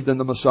had believed in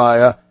the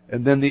Messiah,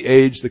 and then the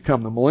age to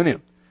come, the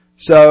millennium.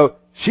 So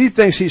she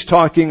thinks he's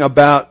talking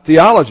about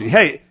theology.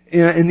 Hey,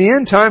 in the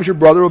end times, your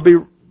brother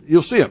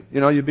you'll see him.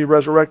 You'll be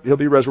resurrected. He'll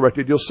be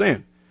resurrected. You'll see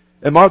him.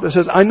 And Martha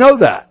says, I know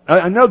that.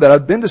 I know that.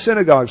 I've been to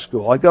synagogue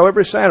school. I go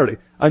every Saturday.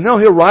 I know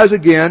he'll rise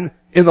again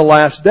in the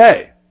last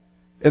day.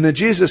 And then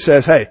Jesus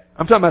says, hey,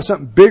 I'm talking about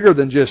something bigger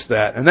than just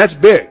that. And that's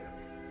big.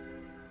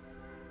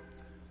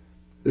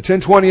 The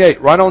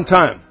 1028, right on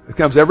time. It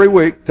comes every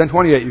week.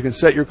 1028, you can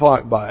set your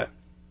clock by it.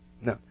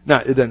 No,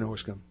 it doesn't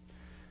always come.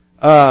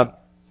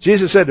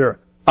 Jesus said to her,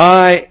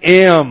 I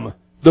am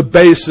the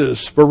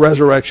basis for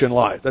resurrection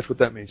life. That's what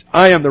that means.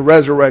 I am the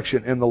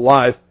resurrection and the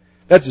life.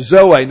 That's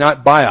Zoe,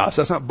 not bios.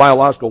 That's not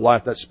biological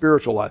life. That's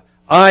spiritual life.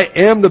 I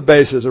am the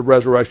basis of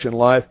resurrection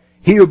life.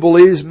 He who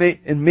believes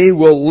in me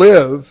will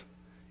live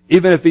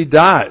even if he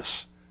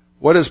dies.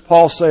 What does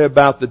Paul say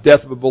about the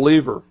death of a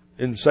believer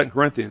in 2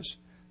 Corinthians?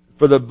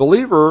 For the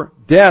believer,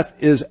 death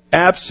is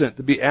absent,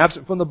 to be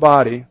absent from the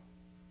body.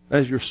 That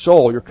is your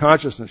soul, your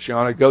consciousness,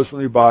 Sean. It goes from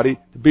your body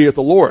to be with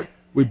the Lord.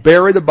 We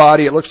bury the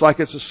body. It looks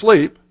like it's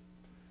asleep,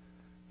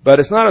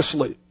 but it's not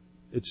asleep.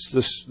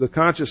 It's the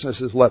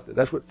consciousness is left.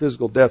 That's what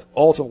physical death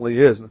ultimately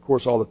is. And of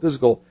course, all the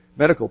physical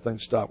medical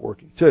things stop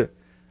working too.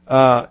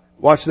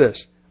 Watch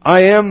this.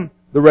 I am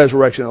the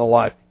resurrection and the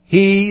life.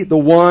 He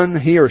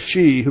or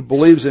she who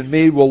believes in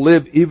me will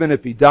live even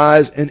if he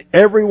dies, and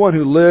everyone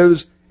who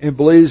lives and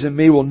believes in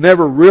me will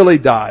never really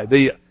die.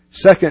 The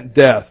second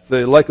death,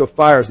 the lake of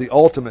fire, is the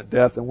ultimate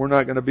death, and we're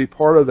not going to be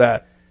part of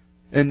that.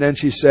 And then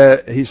he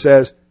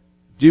says,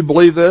 do you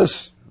believe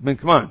this? I mean,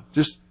 come on,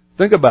 just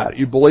think about it.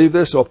 You believe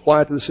this, so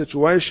apply it to the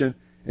situation.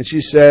 And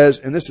she says,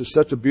 and this is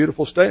such a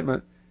beautiful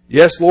statement,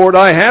 yes, Lord,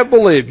 I have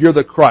believed. You're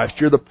the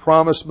Christ. You're the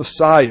promised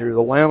Messiah. You're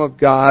the Lamb of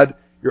God.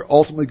 You're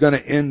ultimately going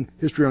to end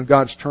history on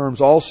God's terms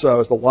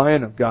also as the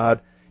Lion of God.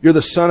 You're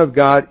the Son of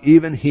God,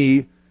 even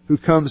He who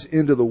comes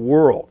into the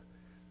world.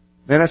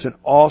 Man, that's an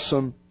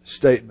awesome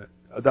statement.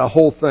 The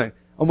whole thing.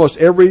 Almost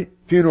every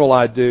funeral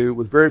I do,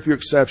 with very few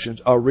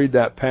exceptions, I'll read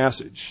that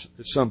passage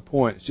at some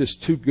point. It's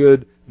just too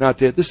good not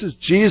to. This is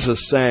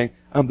Jesus saying,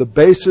 I'm the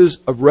basis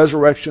of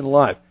resurrection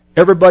life.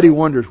 Everybody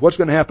wonders, what's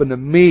going to happen to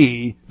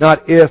me,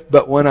 not if,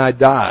 but when I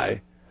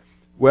die?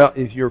 Well,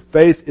 if your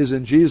faith is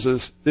in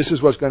Jesus, this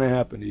is what's going to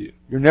happen to you.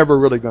 You're never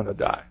really going to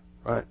die,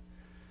 right?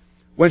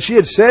 When she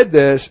had said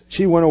this,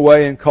 she went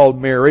away and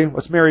called Mary.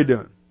 What's Mary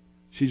doing?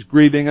 She's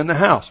grieving in the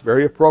house.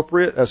 Very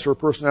appropriate. That's her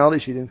personality.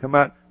 She didn't come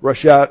out,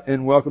 rush out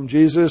and welcome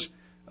Jesus.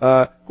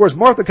 Of course,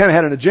 Martha kind of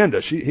had an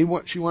agenda. She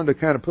wanted to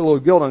kind of put a little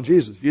guilt on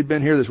Jesus. If you'd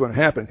been here, this wouldn't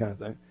happen, kind of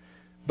thing.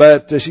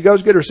 But she goes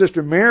to get her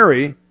sister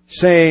Mary,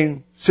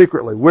 saying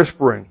secretly,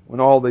 whispering, when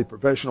all the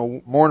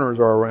professional mourners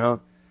are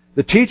around,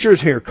 "The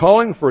teacher's here,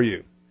 calling for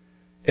you."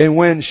 And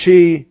when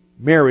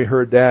Mary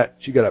heard that,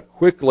 she got up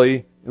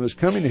quickly and was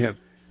coming to him.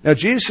 Now,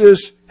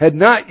 Jesus had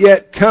not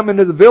yet come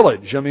into the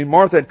village. I mean,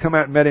 Martha had come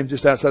out and met him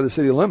just outside the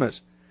city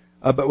limits,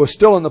 but was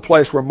still in the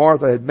place where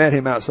Martha had met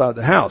him outside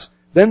the house.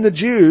 Then the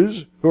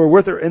Jews who were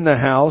with her in the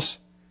house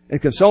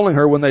and consoling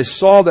her, when they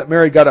saw that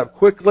Mary got up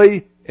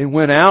quickly and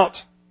went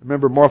out,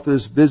 remember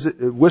Martha's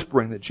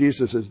whispering that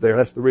Jesus is there.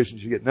 That's the reason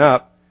she's getting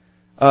up.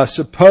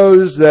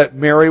 Supposed that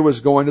Mary was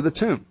going to the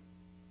tomb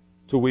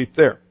to weep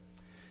there.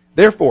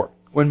 Therefore,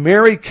 when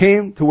Mary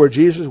came to where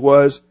Jesus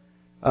was,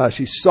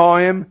 she saw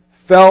him,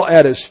 fell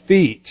at his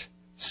feet,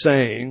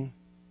 saying,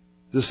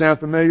 does this sound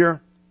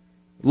familiar?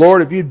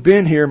 "Lord, if you'd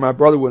been here, my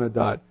brother wouldn't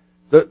have died."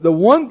 The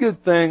one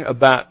good thing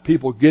about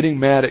people getting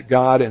mad at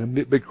God in a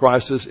big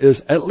crisis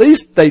is at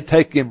least they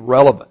take him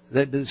relevant.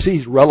 They see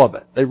he's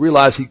relevant. They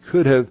realize he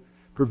could have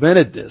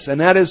prevented this. And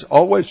that is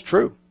always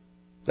true.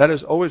 That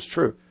is always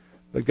true.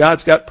 But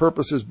God's got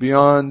purposes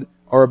beyond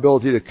our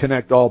ability to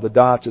connect all the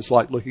dots. It's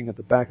like looking at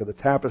the back of the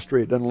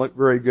tapestry. It doesn't look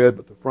very good,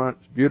 but the front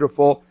is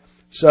beautiful.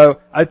 So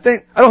I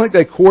don't think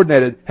they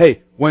coordinated,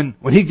 hey, when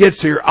he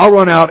gets here, I'll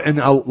run out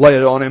and I'll lay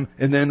it on him,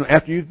 and then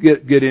after you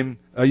get him,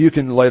 you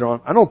can lay it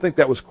on. I don't think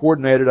that was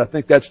coordinated. I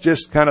think that's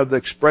just kind of the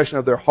expression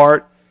of their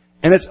heart.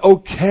 And it's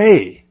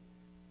okay.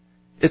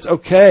 It's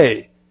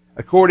okay.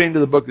 According to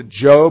the book of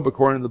Job,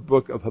 according to the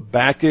book of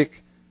Habakkuk,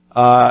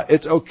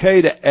 it's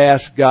okay to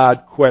ask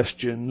God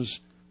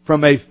questions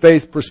from a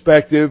faith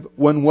perspective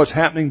when what's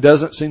happening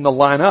doesn't seem to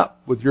line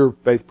up with your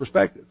faith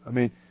perspective. I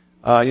mean,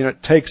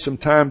 it takes some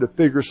time to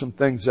figure some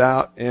things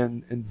out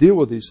and deal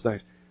with these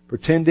things.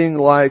 Pretending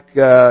like,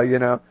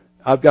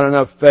 I've got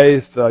enough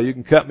faith, you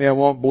can cut me, I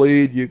won't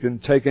bleed, you can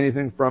take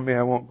anything from me,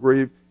 I won't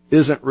grieve,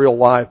 isn't real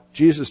life.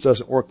 Jesus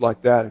doesn't work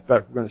like that. In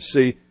fact, we're going to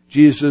see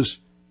Jesus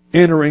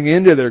entering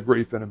into their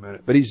grief in a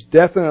minute. But he's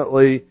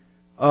definitely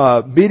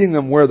meeting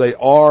them where they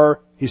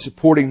are. He's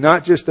supporting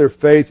not just their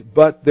faith,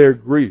 but their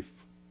grief,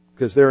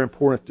 because they're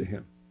important to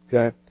him.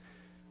 Okay?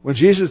 When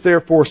Jesus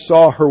therefore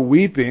saw her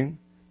weeping,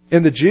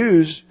 and the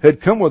Jews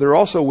had come with her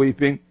also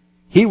weeping,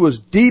 he was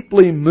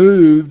deeply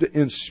moved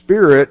in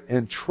spirit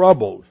and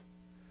troubled.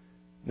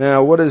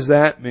 Now, what does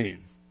that mean?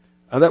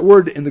 Now, that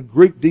word in the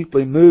Greek,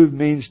 deeply moved,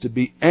 means to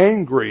be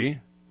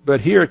angry,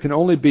 but here it can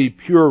only be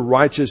pure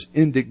righteous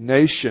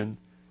indignation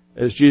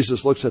as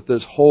Jesus looks at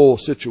this whole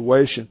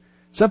situation.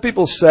 Some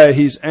people say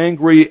he's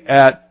angry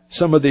at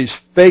some of these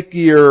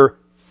fakier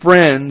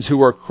friends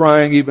who are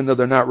crying even though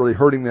they're not really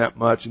hurting that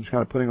much and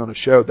kind of putting on a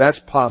show. That's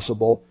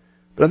possible.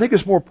 But I think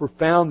it's more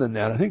profound than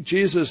that. I think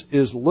Jesus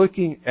is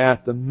looking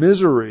at the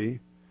misery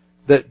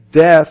that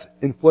death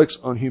inflicts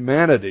on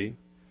humanity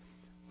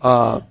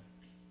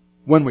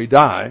when we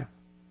die,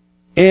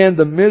 and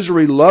the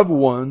misery loved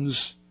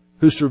ones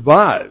who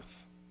survive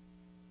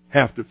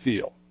have to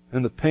feel,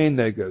 and the pain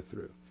they go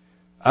through.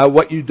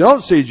 What you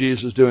don't see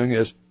Jesus doing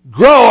is,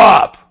 grow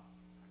up!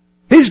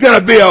 He's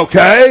gonna be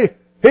okay!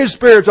 His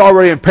spirit's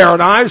already in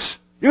paradise!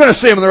 You're gonna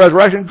see him in the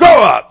resurrection!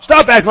 Grow up!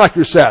 Stop acting like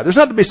you're sad! There's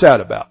nothing to be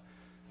sad about.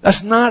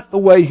 That's not the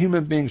way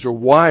human beings are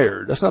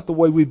wired. That's not the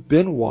way we've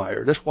been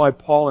wired. That's why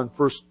Paul in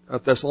 1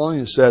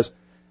 Thessalonians says,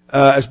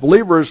 as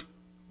believers,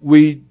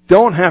 we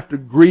don't have to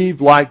grieve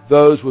like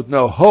those with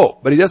no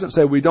hope. But he doesn't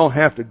say we don't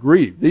have to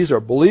grieve. These are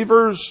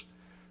believers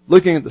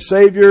looking at the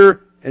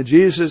Savior, and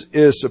Jesus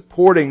is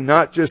supporting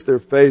not just their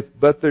faith,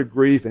 but their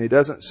grief. And he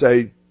doesn't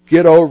say,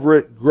 get over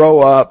it, grow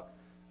up.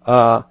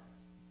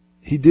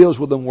 He deals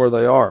with them where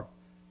they are.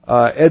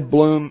 Ed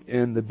Bloom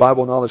in the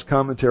Bible Knowledge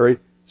Commentary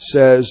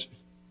says,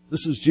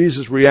 this is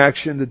Jesus'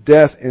 reaction to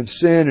death and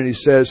sin, and he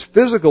says,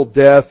 physical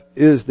death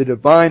is the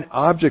divine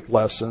object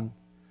lesson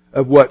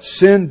of what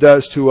sin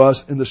does to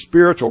us in the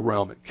spiritual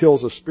realm. It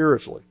kills us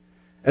spiritually.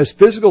 As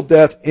physical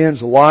death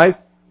ends life,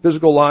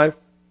 physical life,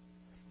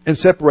 and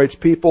separates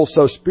people,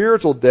 so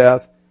spiritual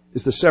death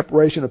is the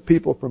separation of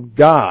people from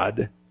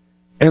God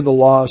and the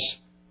loss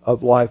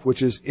of life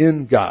which is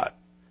in God.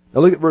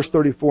 Now look at verse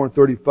 34 and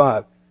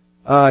 35.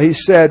 He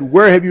said,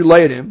 where have you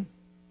laid him?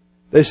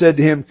 They said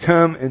to him,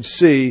 come and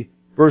see.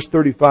 Verse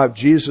 35,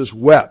 Jesus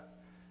wept.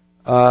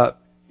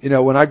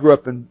 When I grew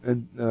up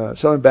in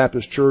Southern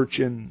Baptist Church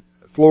in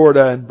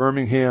Florida and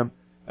Birmingham,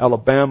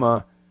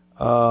 Alabama,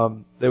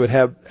 they would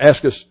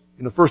ask us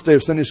in the first day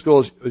of Sunday school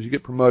as you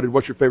get promoted,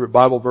 what's your favorite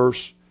Bible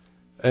verse?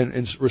 And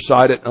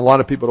recite it. And a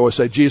lot of people would always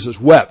say Jesus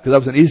wept, because that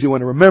was an easy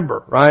one to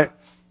remember, right?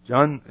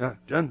 John,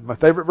 my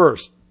favorite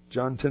verse,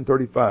 John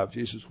 10:35,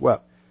 Jesus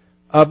wept.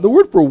 The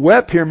word for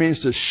wept here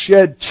means to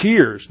shed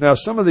tears. Now,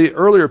 some of the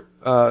earlier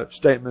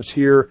statements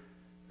here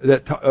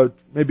that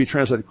may be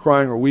translated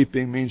crying or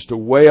weeping means to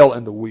wail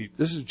and to weep.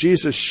 This is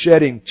Jesus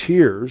shedding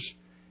tears.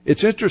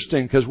 It's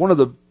interesting because one of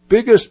the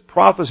biggest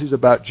prophecies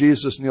about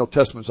Jesus in the Old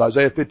Testament is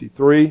Isaiah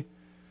 53.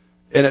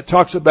 And it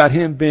talks about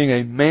him being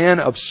a man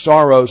of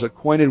sorrows,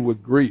 acquainted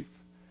with grief.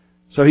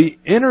 So he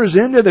enters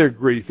into their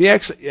grief. He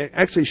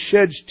actually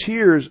sheds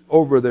tears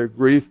over their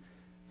grief.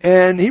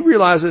 And he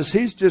realizes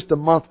he's just a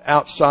month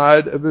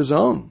outside of his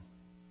own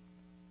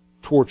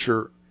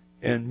torture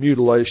and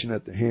mutilation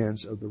at the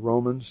hands of the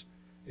Romans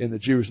and the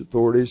Jewish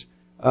authorities.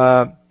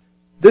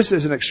 This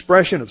is an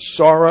expression of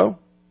sorrow.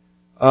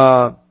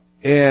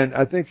 And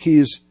I think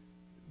he's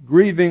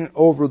grieving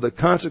over the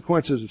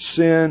consequences of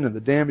sin and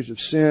the damage of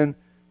sin.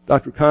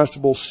 Dr.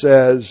 Constable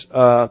says,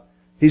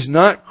 he's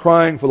not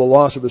crying for the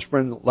loss of his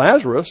friend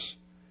Lazarus,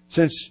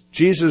 since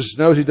Jesus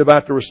knows he's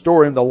about to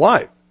restore him to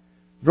life.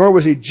 Nor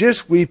was he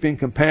just weeping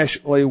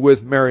compassionately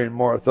with Mary and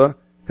Martha,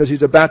 because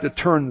he's about to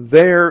turn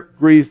their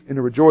grief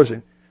into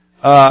rejoicing.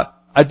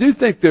 I do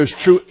think there's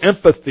true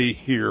empathy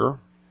here.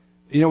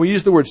 You know, we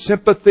use the word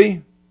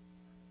sympathy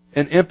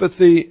and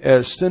empathy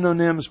as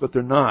synonyms, but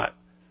they're not.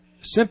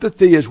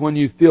 Sympathy is when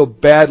you feel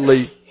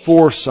badly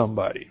for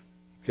somebody.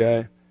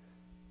 Okay?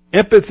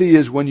 Empathy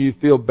is when you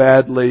feel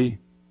badly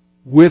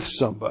with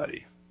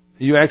somebody.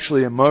 You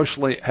actually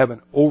emotionally have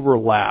an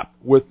overlap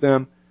with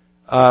them.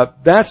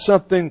 That's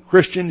something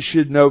Christians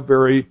should know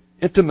very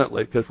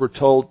intimately, because we're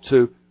told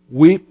to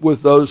weep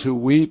with those who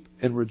weep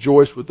and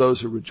rejoice with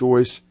those who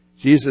rejoice.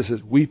 Jesus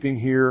is weeping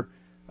here.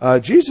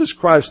 Jesus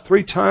cries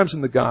 3 times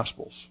in the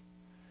Gospels.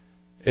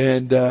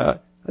 And I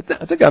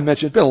think I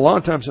mentioned, it's been a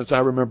long time since I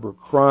remember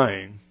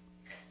crying.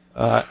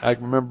 I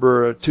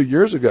remember 2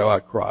 years ago I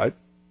cried.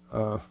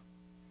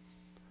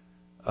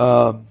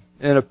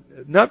 And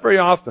not very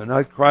often.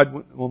 I cried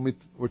when we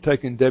were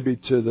taking Debbie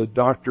to the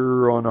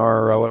doctor on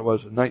our,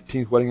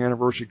 19th wedding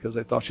anniversary, because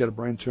they thought she had a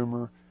brain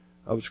tumor.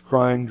 I was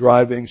crying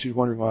driving. She was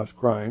wondering why I was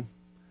crying.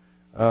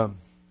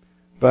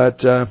 But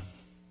this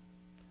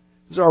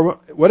is our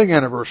wedding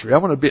anniversary. I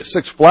want to be at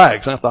Six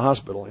Flags, not the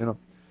hospital, you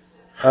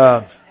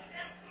know.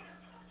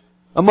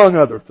 Among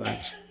other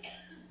things.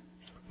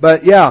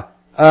 But yeah,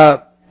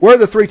 where are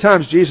the 3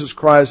 times Jesus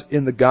cries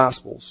in the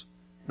Gospels?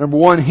 Number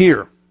 1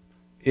 here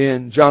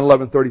in John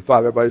 11:35,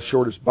 everybody's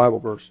shortest Bible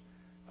verse.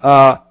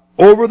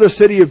 Over the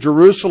city of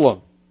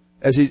Jerusalem,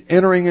 as he's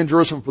entering in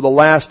Jerusalem for the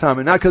last time,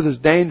 and not because it's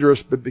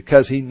dangerous, but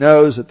because he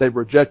knows that they've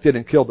rejected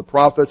and killed the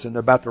prophets, and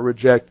they're about to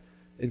reject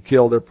and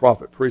kill their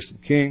prophet, priest,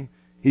 and king.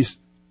 He's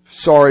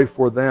sorry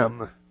for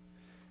them.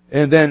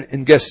 And then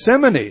in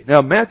Gethsemane,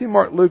 now Matthew,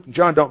 Mark, Luke, and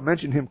John don't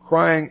mention him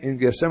crying in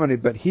Gethsemane,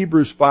 but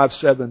Hebrews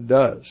 5:7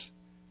 does.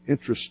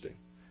 Interesting.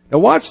 Now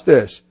watch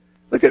this.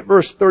 Look at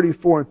verse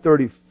 34 and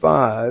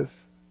 35.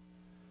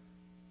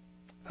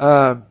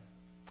 Where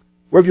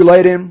have you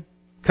laid him?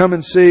 Come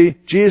and see.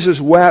 Jesus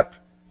wept.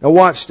 Now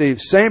watch,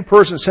 Steve. Same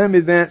person, same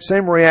event,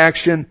 same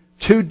reaction,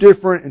 2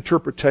 different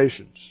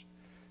interpretations.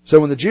 So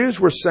when the Jews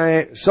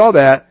saw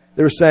that,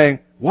 they were saying,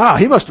 wow,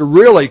 he must have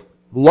really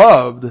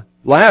loved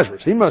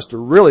Lazarus. He must have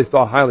really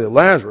thought highly of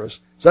Lazarus.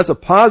 So that's a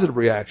positive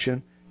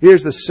reaction.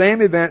 Here's the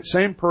same event,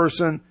 same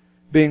person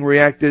being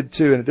reacted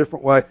to in a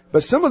different way.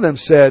 But some of them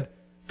said,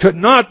 could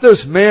not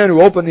this man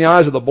who opened the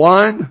eyes of the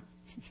blind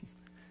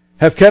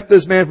have kept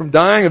this man from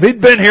dying? If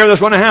he'd been here,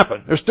 this wouldn't have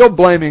happened. They're still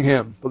blaming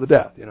him for the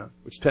death, you know,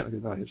 which technically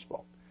is not his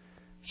fault.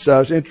 So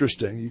it's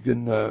interesting.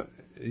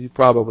 You've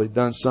probably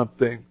done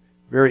something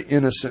very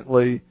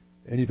innocently,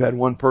 and you've had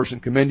one person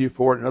commend you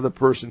for it, another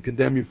person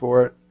condemn you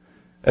for it.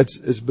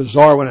 It's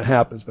bizarre when it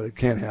happens, but it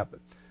can happen.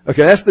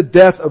 Okay, that's the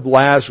death of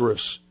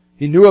Lazarus.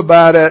 He knew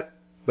about it,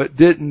 but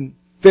didn't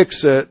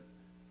fix it,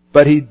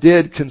 but he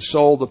did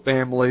console the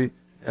family,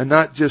 and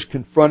not just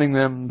confronting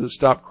them to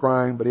stop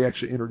crying, but he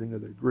actually entered into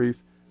their grief.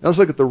 Now let's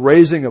look at the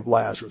raising of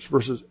Lazarus,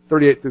 verses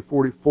 38 through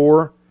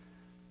 44.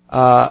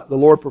 The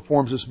Lord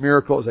performs this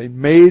miracle as a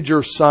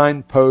major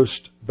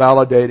signpost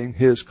validating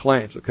his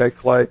claims. Okay,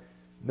 Clay?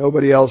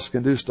 Nobody else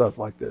can do stuff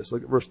like this.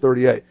 Look at verse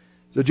 38.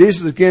 So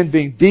Jesus, again,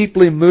 being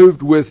deeply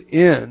moved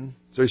within,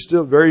 so he's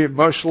still very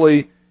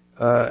emotionally,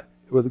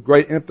 with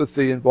great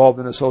empathy involved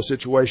in this whole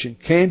situation,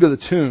 came to the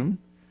tomb.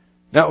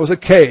 Now it was a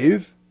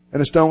cave,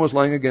 and a stone was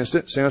laying against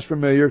it. Sounds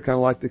familiar, kind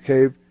of like the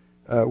cave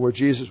where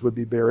Jesus would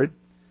be buried.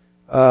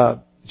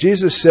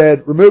 Jesus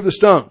said, remove the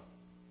stone.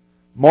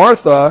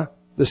 Martha,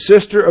 the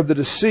sister of the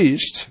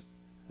deceased,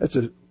 that's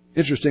an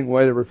interesting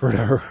way to refer to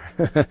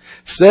her,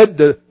 said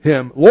to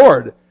him,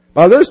 Lord,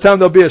 by this time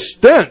there'll be a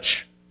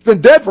stench. It's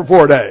been dead for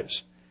 4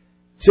 days.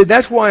 See,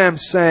 that's why I'm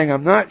saying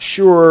I'm not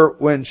sure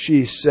when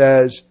she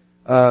says,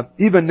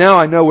 even now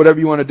I know whatever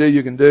you want to do,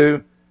 you can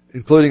do,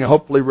 including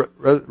hopefully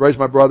raise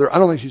my brother. I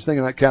don't think she's thinking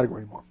in that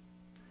category anymore.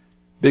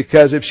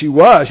 Because if she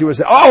was, she would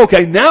say, oh,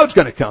 okay, now it's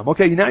going to come.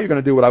 Okay, now you're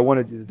going to do what I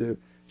wanted you to do.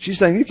 She's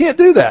saying, you can't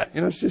do that.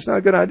 You know, it's just not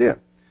a good idea.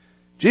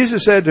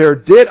 Jesus said to her,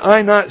 did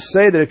I not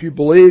say that if you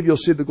believe, you'll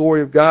see the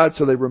glory of God?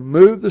 So they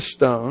removed the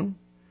stone.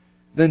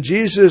 Then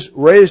Jesus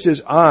raised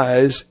his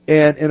eyes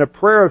and in a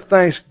prayer of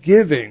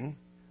thanksgiving,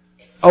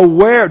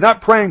 aware,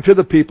 not praying to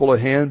the people at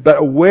hand, but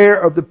aware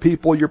of the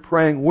people you're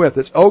praying with.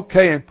 It's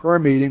okay in prayer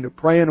meeting to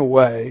pray in a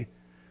way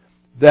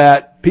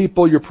that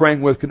people you're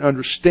praying with can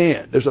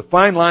understand. There's a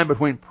fine line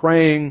between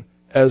praying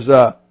as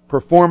a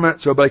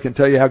performance so everybody can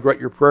tell you how great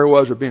your prayer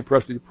was or being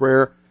impressed with your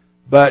prayer,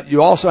 But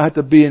you also have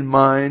to be in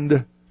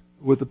mind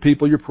with the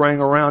people you're praying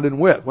around and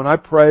with. When I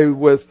pray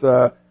with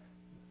the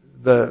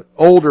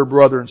older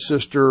brother and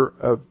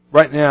sister,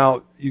 right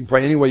now, you can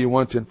pray any way you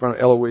want to in front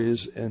of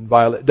Eloise and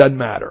Violet. It doesn't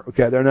matter.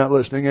 Okay, they're not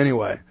listening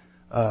anyway.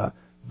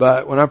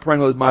 But when I'm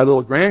praying with my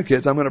little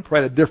grandkids, I'm going to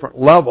pray at a different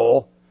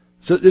level,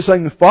 so just so I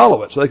can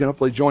follow it, so they can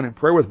hopefully join in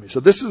prayer with me. So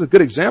this is a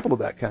good example of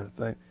that kind of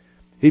thing.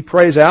 He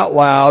prays out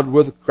loud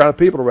with a crowd of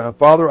people around.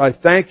 Father, I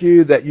thank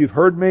you that you've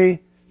heard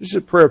me. This is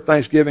a prayer of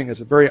thanksgiving. It's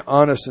a very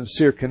honest,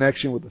 sincere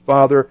connection with the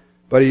Father,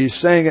 but he's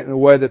saying it in a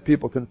way that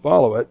people can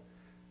follow it.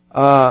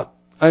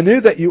 I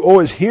knew that you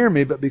always hear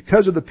me, but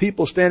because of the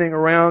people standing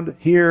around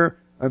here,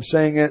 I'm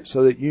saying it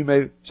so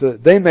that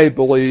they may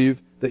believe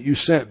that you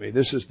sent me.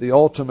 This is the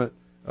ultimate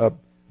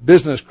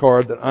business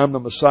card that I'm the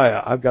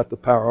Messiah. I've got the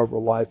power over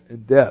life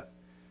and death.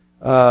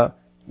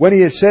 When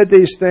he had said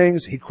these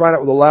things, he cried out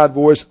with a loud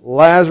voice,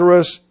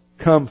 Lazarus,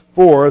 come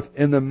forth.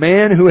 And the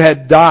man who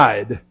had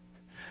died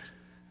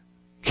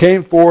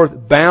came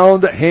forth,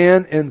 bound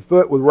hand and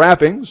foot with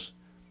wrappings,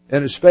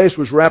 and his face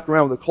was wrapped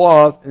around with a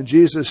cloth. And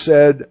Jesus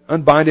said,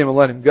 unbind him and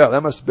let him go.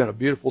 That must have been a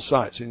beautiful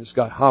sight, seeing this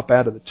guy hop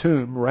out of the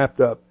tomb,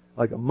 wrapped up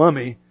like a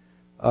mummy.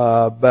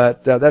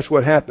 But that's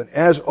what happened.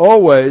 As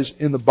always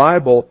in the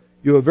Bible,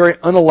 you have a very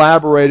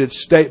unelaborated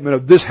statement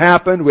of this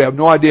happened. We have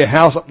no idea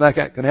how something like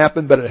that can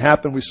happen, but it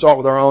happened. We saw it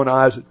with our own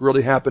eyes. It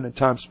really happened in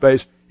time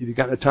space. If you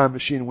got in a time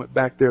machine and went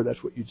back there,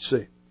 that's what you'd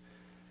see.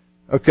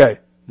 Okay.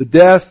 The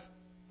death,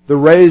 the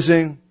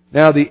raising,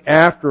 now the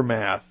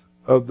aftermath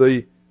of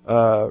the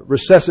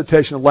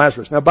resuscitation of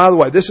Lazarus. Now, by the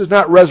way, this is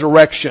not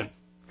resurrection.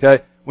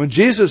 Okay. When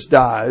Jesus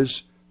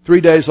dies, 3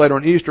 days later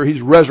on Easter,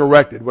 he's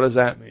resurrected. What does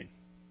that mean?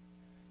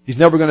 He's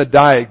never going to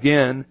die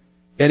again.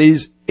 And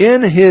he's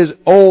in his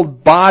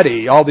old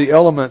body. All the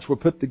elements were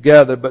put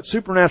together, but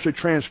supernaturally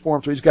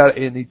transformed. So he's got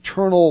an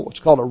eternal, what's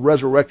called a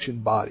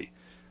resurrection body.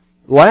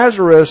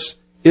 Lazarus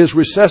is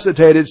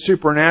resuscitated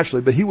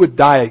supernaturally, but he would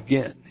die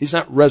again. He's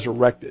not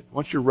resurrected.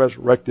 Once you're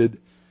resurrected,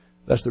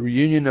 that's the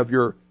reunion of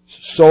your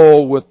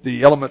soul with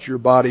the elements of your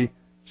body,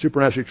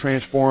 supernaturally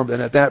transformed.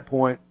 And at that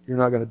point, you're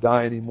not going to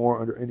die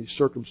anymore under any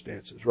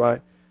circumstances,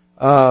 right?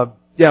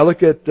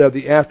 Look at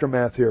the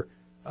aftermath here.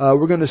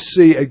 We're going to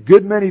see a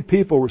good many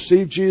people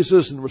receive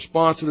Jesus in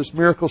response to this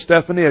miracle,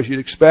 Stephanie, as you'd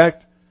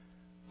expect.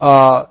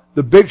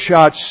 The big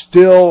shots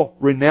still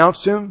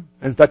renounce him.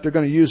 In fact, they're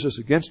going to use this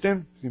against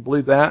him. You can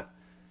believe that.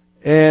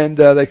 And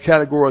they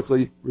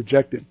categorically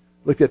reject him.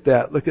 Look at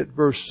that. Look at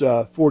verse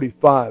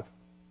 45.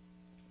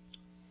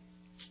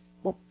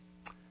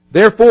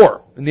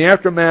 Therefore, in the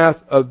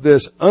aftermath of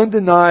this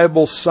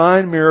undeniable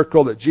sign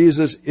miracle that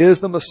Jesus is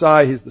the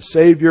Messiah, he's the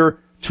Savior,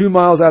 2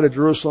 miles out of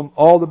Jerusalem,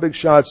 all the big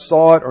shots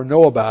saw it or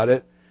know about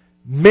it.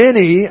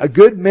 A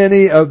good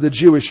many of the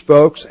Jewish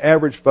folks,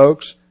 average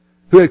folks,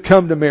 who had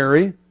come to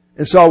Mary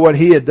and saw what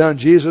he had done,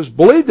 Jesus,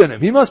 believed in him.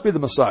 He must be the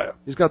Messiah.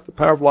 He's got the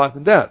power of life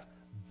and death.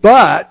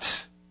 But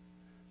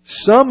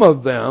some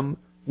of them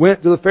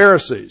went to the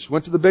Pharisees,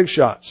 went to the big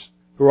shots,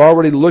 who were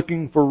already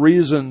looking for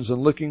reasons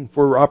and looking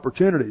for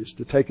opportunities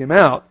to take him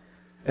out,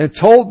 and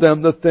told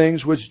them the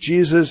things which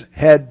Jesus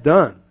had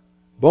done.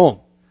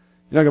 Boom.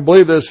 You're not going to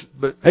believe this,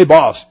 but hey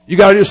boss, you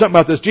got to do something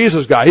about this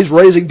Jesus guy. He's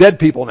raising dead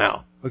people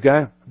now. Okay?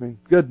 I mean,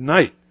 good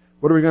night.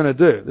 What are we going to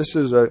do? This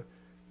is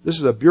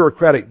a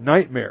bureaucratic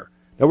nightmare.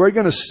 Now what we're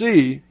going to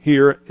see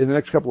here in the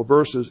next couple of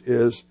verses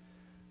is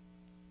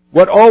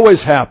what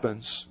always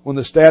happens when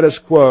the status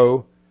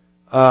quo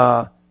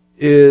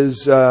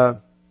is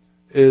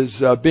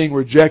being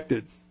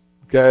rejected.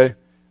 Okay?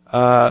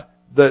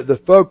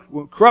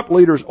 Corrupt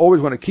leaders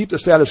always want to keep the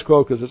status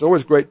quo because it's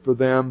always great for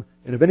them.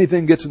 And if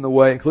anything gets in the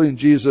way, including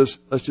Jesus,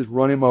 let's just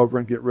run him over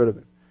and get rid of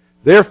him.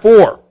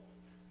 Therefore,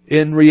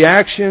 in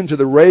reaction to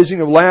the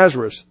raising of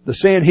Lazarus, the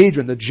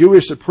Sanhedrin, the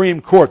Jewish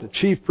Supreme Court, the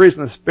chief priests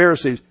and the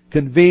Pharisees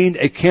convened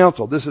a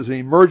council. This is an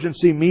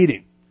emergency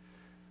meeting,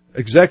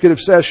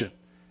 executive session.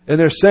 And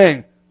they're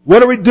saying,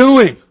 what are we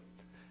doing?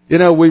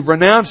 We've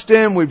renounced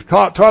him, we've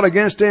taught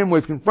against him,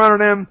 we've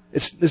confronted him.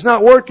 It's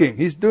not working.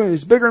 He's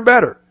bigger and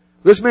better.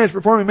 This man's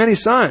performing many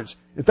signs.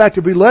 In fact,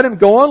 if we let him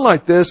go on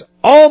like this,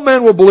 all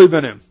men will believe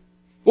in him.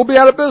 We'll be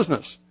out of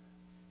business.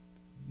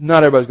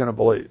 Not everybody's going to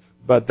believe,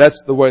 but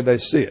that's the way they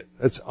see it.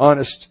 It's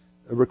honest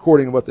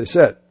recording of what they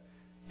said.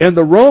 And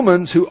the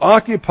Romans who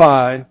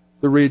occupy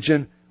the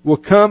region will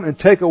come and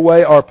take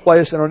away our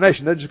place in our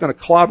nation. They're just going to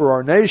clobber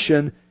our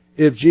nation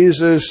if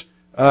Jesus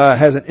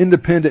has an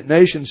independent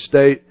nation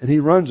state and he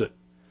runs it.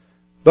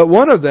 But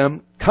one of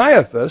them,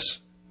 Caiaphas,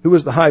 who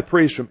was the high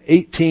priest from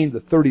 18 to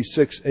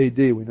 36 AD,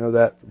 we know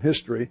that from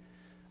history,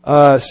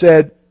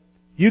 said,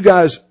 you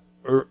guys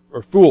are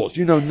fools.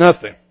 You know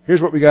nothing.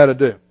 Here's what we got to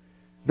do.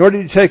 Nor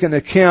did you take into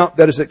account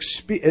that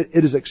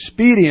it is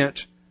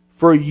expedient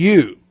for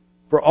you,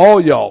 for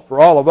all y'all, for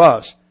all of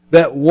us,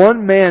 that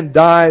one man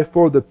die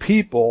for the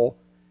people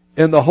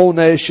and the whole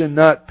nation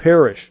not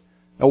perish.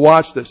 Now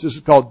watch this. This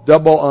is called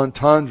double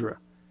entendre.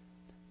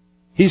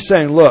 He's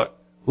saying, look,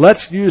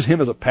 let's use him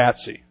as a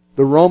patsy.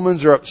 The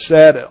Romans are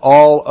upset at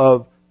all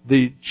of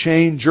the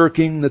chain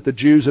jerking that the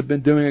Jews have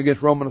been doing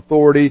against Roman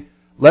authority.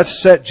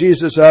 let's set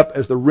Jesus up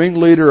as the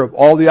ringleader of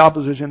all the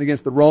opposition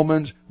against the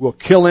Romans. We'll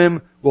kill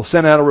him. We'll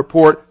send out a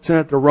report, send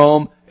it to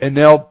Rome, and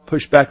they'll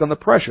push back on the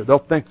pressure. They'll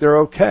think they're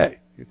okay.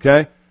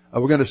 Okay?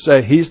 We're going to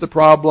say he's the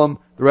problem.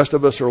 The rest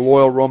of us are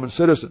loyal Roman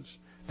citizens.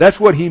 That's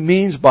what he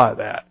means by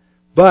that.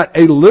 But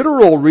a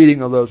literal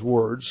reading of those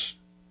words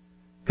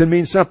can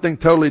mean something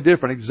totally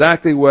different.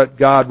 Exactly what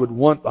God would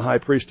want the high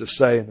priest to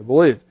say and to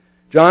believe.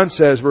 John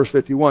says, verse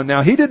 51,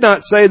 now he did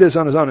not say this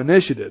on his own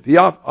initiative. He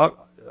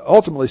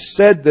ultimately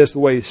said this the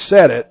way he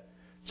said it,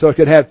 so it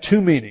could have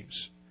two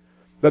meanings.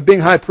 But being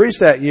high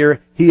priest that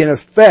year, he in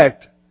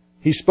effect,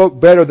 he spoke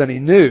better than he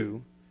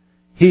knew.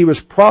 He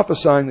was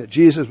prophesying that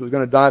Jesus was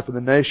going to die for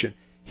the nation.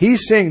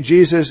 He's seeing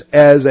Jesus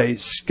as a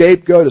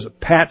scapegoat, as a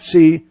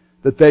patsy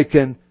that they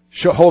can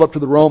hold up to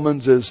the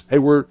Romans as, hey,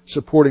 we're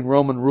supporting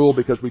Roman rule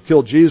because we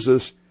killed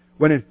Jesus.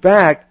 When in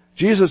fact,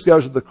 Jesus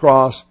goes to the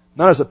cross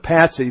not as a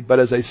patsy, but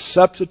as a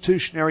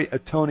substitutionary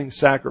atoning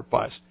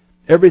sacrifice.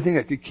 Everything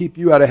that could keep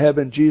you out of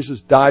heaven, Jesus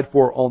died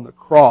for on the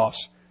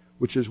cross,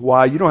 which is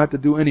why you don't have to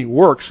do any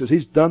works because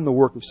he's done the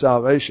work of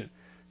salvation.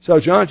 So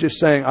John's just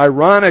saying,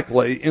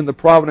 ironically, in the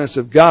providence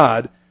of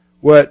God,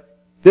 what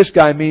this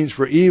guy means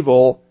for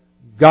evil,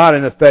 God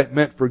in effect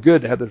meant for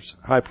good, to have the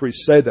high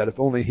priest say that, if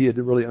only he had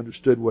really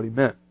understood what he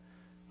meant.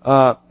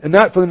 And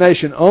not for the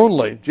nation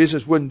only.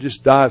 Jesus wouldn't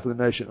just die for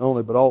the nation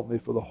only, but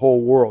ultimately for the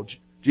whole world.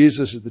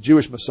 Jesus is the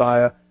Jewish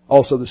Messiah,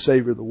 also the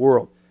Savior of the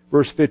world.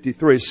 Verse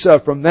 53, so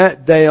from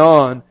that day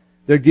on,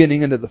 they're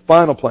getting into the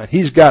final plan.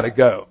 He's got to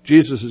go.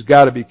 Jesus has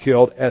got to be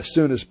killed as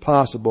soon as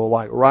possible,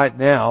 like right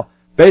now.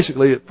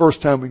 Basically, the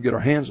first time we can get our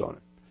hands on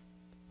it.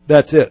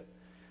 That's it.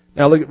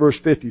 Now look at verse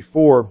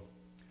 54.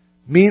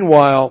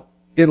 Meanwhile,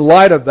 in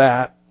light of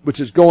that,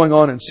 which is going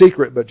on in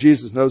secret, but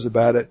Jesus knows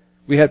about it,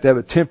 we have to have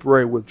a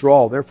temporary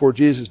withdrawal. Therefore,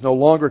 Jesus no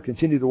longer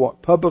continued to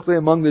walk publicly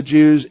among the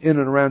Jews in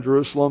and around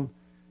Jerusalem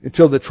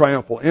until the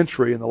triumphal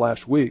entry in the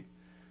last week,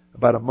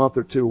 about a month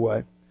or two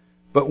away,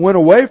 but went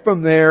away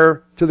from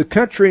there to the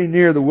country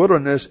near the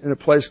wilderness in a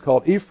place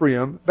called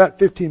Ephraim, about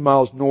 15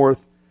 miles north,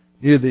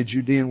 near the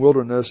Judean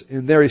wilderness,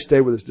 and there he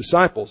stayed with his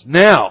disciples.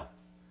 Now,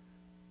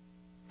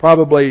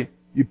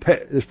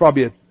 there's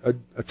probably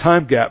a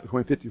time gap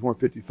between 54 and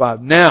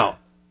 55. Now,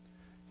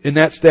 in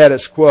that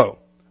status quo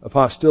of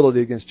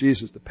hostility against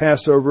Jesus, the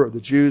Passover of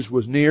the Jews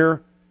was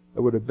near.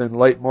 It would have been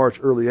late March,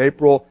 early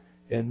April,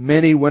 and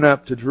many went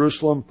up to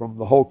Jerusalem from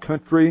the whole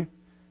country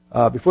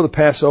before the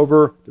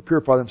Passover to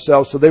purify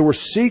themselves. So they were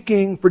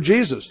seeking for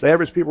Jesus. The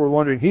average people were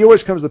wondering, he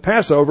always comes to the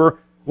Passover.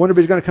 Wonder if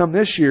he's going to come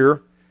this year.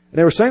 And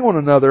they were saying to one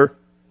another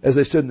as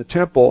they stood in the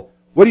temple,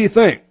 what do you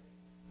think?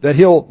 That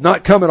he'll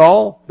not come at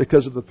all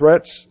because of the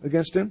threats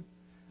against him?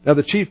 Now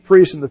the chief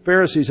priests and the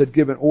Pharisees had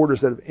given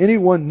orders that if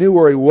anyone knew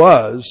where he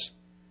was,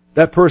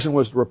 that person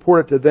was to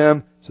report it to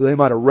them so they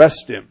might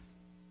arrest him.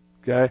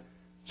 Okay?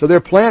 So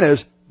their plan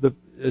is,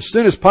 as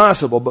soon as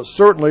possible, but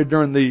certainly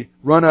during the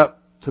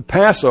run-up to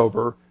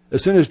Passover,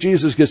 as soon as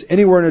Jesus gets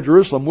anywhere into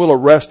Jerusalem, we'll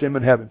arrest him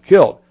and have him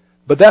killed.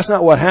 But that's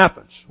not what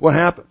happens. What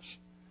happens?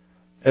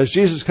 As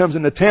Jesus comes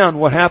into town,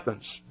 what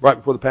happens right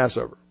before the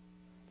Passover?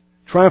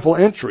 Triumphal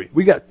entry.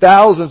 We got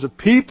thousands of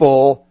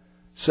people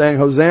saying,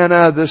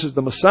 Hosanna, this is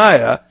the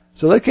Messiah,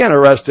 so they can't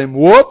arrest him.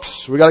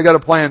 Whoops, we got to go to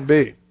plan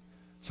B.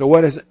 So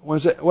what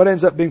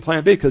ends up being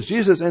plan B? Because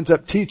Jesus ends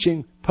up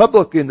teaching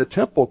publicly in the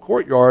temple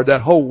courtyard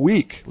that whole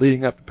week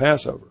leading up to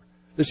Passover.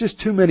 There's just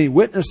too many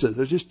witnesses.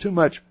 There's just too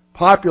much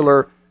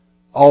popular,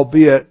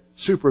 albeit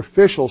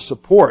superficial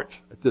support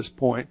at this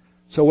point.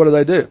 So what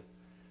do?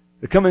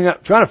 They're coming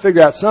up, trying to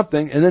figure out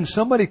something, and then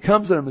somebody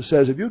comes to them and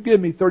says, if you give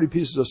me 30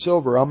 pieces of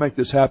silver, I'll make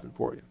this happen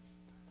for you.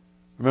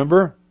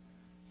 Remember?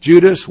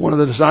 Judas, one of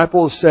the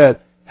disciples,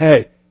 said,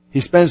 hey,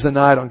 he spends the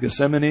night in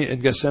Gethsemane,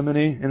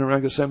 and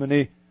around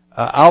Gethsemane.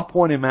 I'll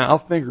point him out,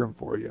 I'll finger him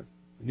for you,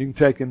 and you can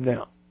take him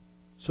down.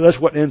 So that's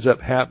what ends up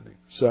happening.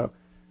 So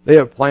they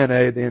have plan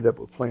A, they end up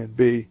with plan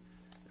B,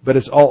 but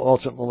it's all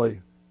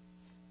ultimately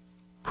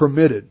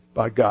permitted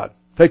by God.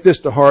 Take this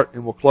to heart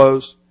and we'll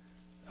close.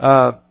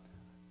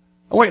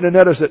 I want you to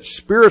notice that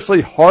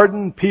spiritually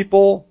hardened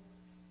people,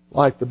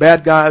 like the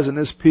bad guys in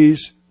this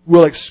piece,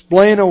 will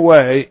explain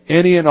away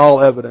any and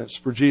all evidence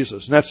for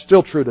Jesus. And that's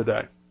still true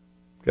today.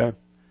 Okay?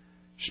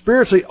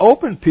 Spiritually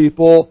open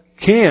people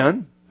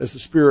can, as the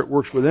Spirit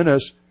works within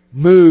us,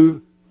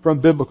 move from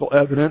biblical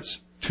evidence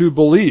to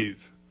believe.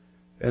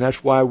 And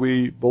that's why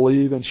we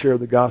believe and share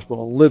the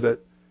gospel and live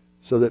it,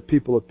 so that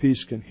people of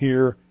peace can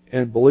hear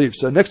and believe.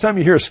 So next time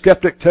you hear a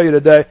skeptic tell you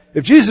today,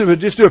 if Jesus would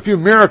just do a few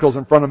miracles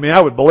in front of me, I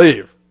would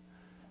believe.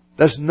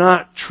 That's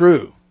not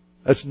true.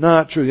 That's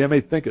not true. They may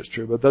think it's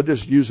true, but they'll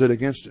just use it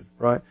against him,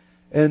 right?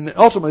 And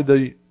ultimately,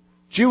 the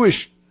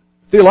Jewish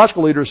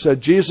theological leaders said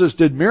Jesus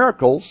did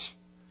miracles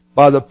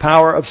by the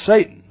power of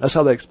Satan. That's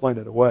how they explained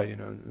it away,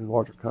 in a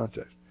larger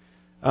context.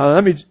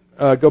 Let me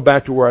go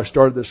back to where I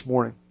started this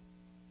morning.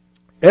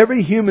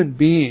 Every human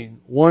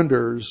being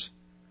wonders,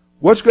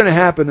 what's going to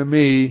happen to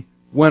me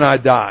when I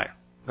die?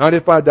 Not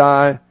if I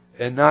die,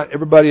 and not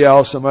everybody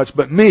else so much,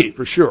 but me,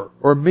 for sure.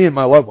 Or me and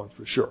my loved ones,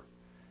 for sure.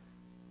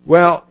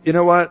 Well, you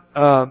know what?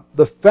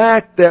 The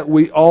fact that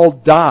we all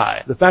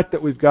die, the fact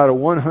that we've got a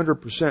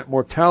 100%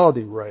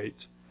 mortality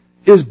rate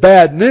is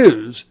bad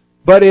news,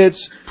 but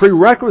it's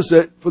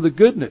prerequisite for the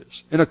good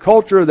news. In a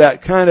culture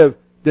that kind of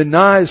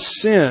denies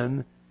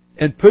sin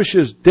and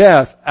pushes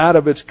death out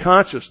of its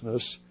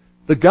consciousness,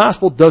 the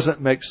gospel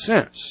doesn't make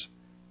sense.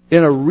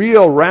 In a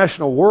real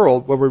rational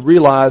world where we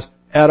realize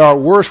at our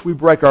worst we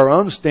break our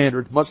own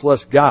standards, much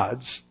less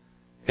God's,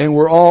 and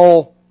we're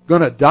all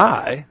going to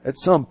die at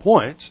some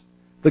point,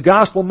 the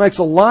gospel makes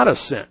a lot of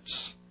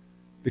sense.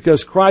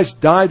 Because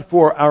Christ died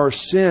for our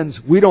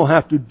sins, we don't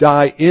have to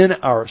die in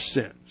our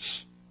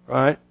sins.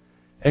 Right?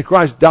 And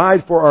Christ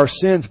died for our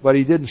sins, but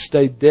He didn't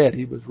stay dead.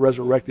 He was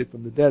resurrected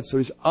from the dead. So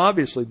He's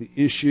obviously the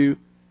issue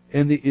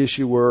and the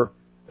issuer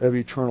of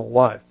eternal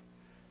life.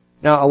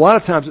 Now, a lot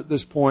of times at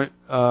this point,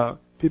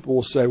 people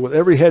will say, with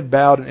every head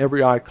bowed and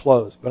every eye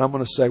closed. But I'm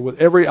going to say, with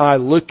every eye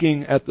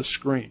looking at the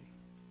screen.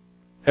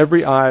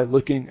 Every eye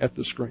looking at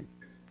the screen.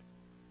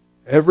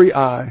 Every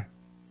eye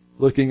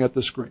looking at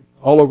the screen.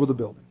 All over the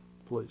building,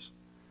 please.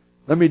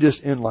 Let me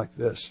just end like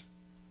this.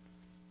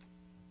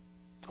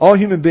 All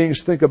human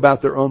beings think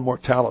about their own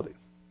mortality.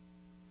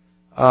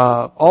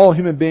 All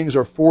human beings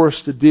are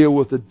forced to deal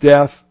with the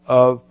death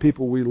of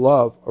people we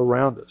love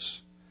around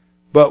us.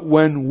 But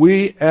when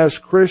we as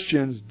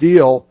Christians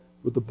deal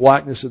with the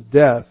blackness of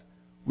death,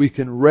 we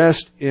can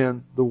rest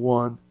in the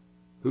one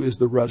who is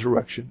the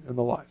resurrection and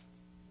the life.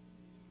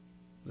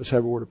 Let's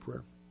have a word of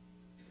prayer.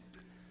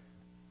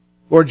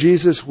 Lord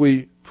Jesus,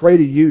 we pray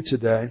to You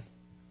today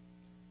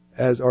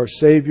as our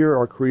Savior,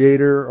 our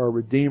Creator, our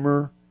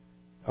Redeemer,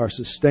 our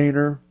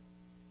Sustainer,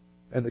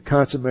 and the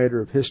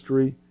consummator of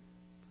history.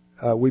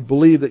 We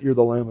believe that You're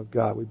the Lamb of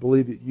God. We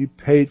believe that You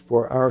paid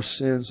for our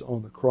sins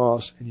on the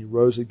cross and You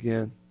rose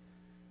again.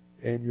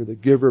 And You're the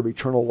giver of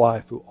eternal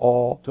life to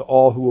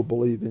all who will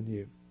believe in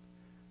You.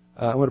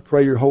 I want to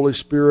pray Your Holy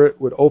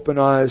Spirit would open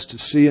eyes to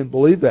see and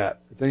believe that.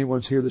 If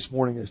anyone's here this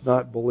morning has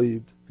not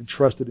believed and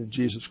trusted in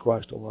Jesus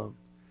Christ alone.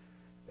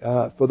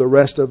 For the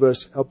rest of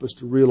us, help us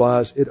to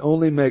realize it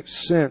only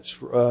makes sense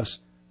for us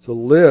to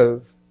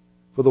live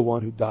for the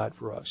one who died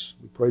for us.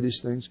 We pray these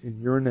things in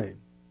Your name.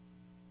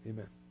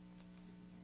 Amen.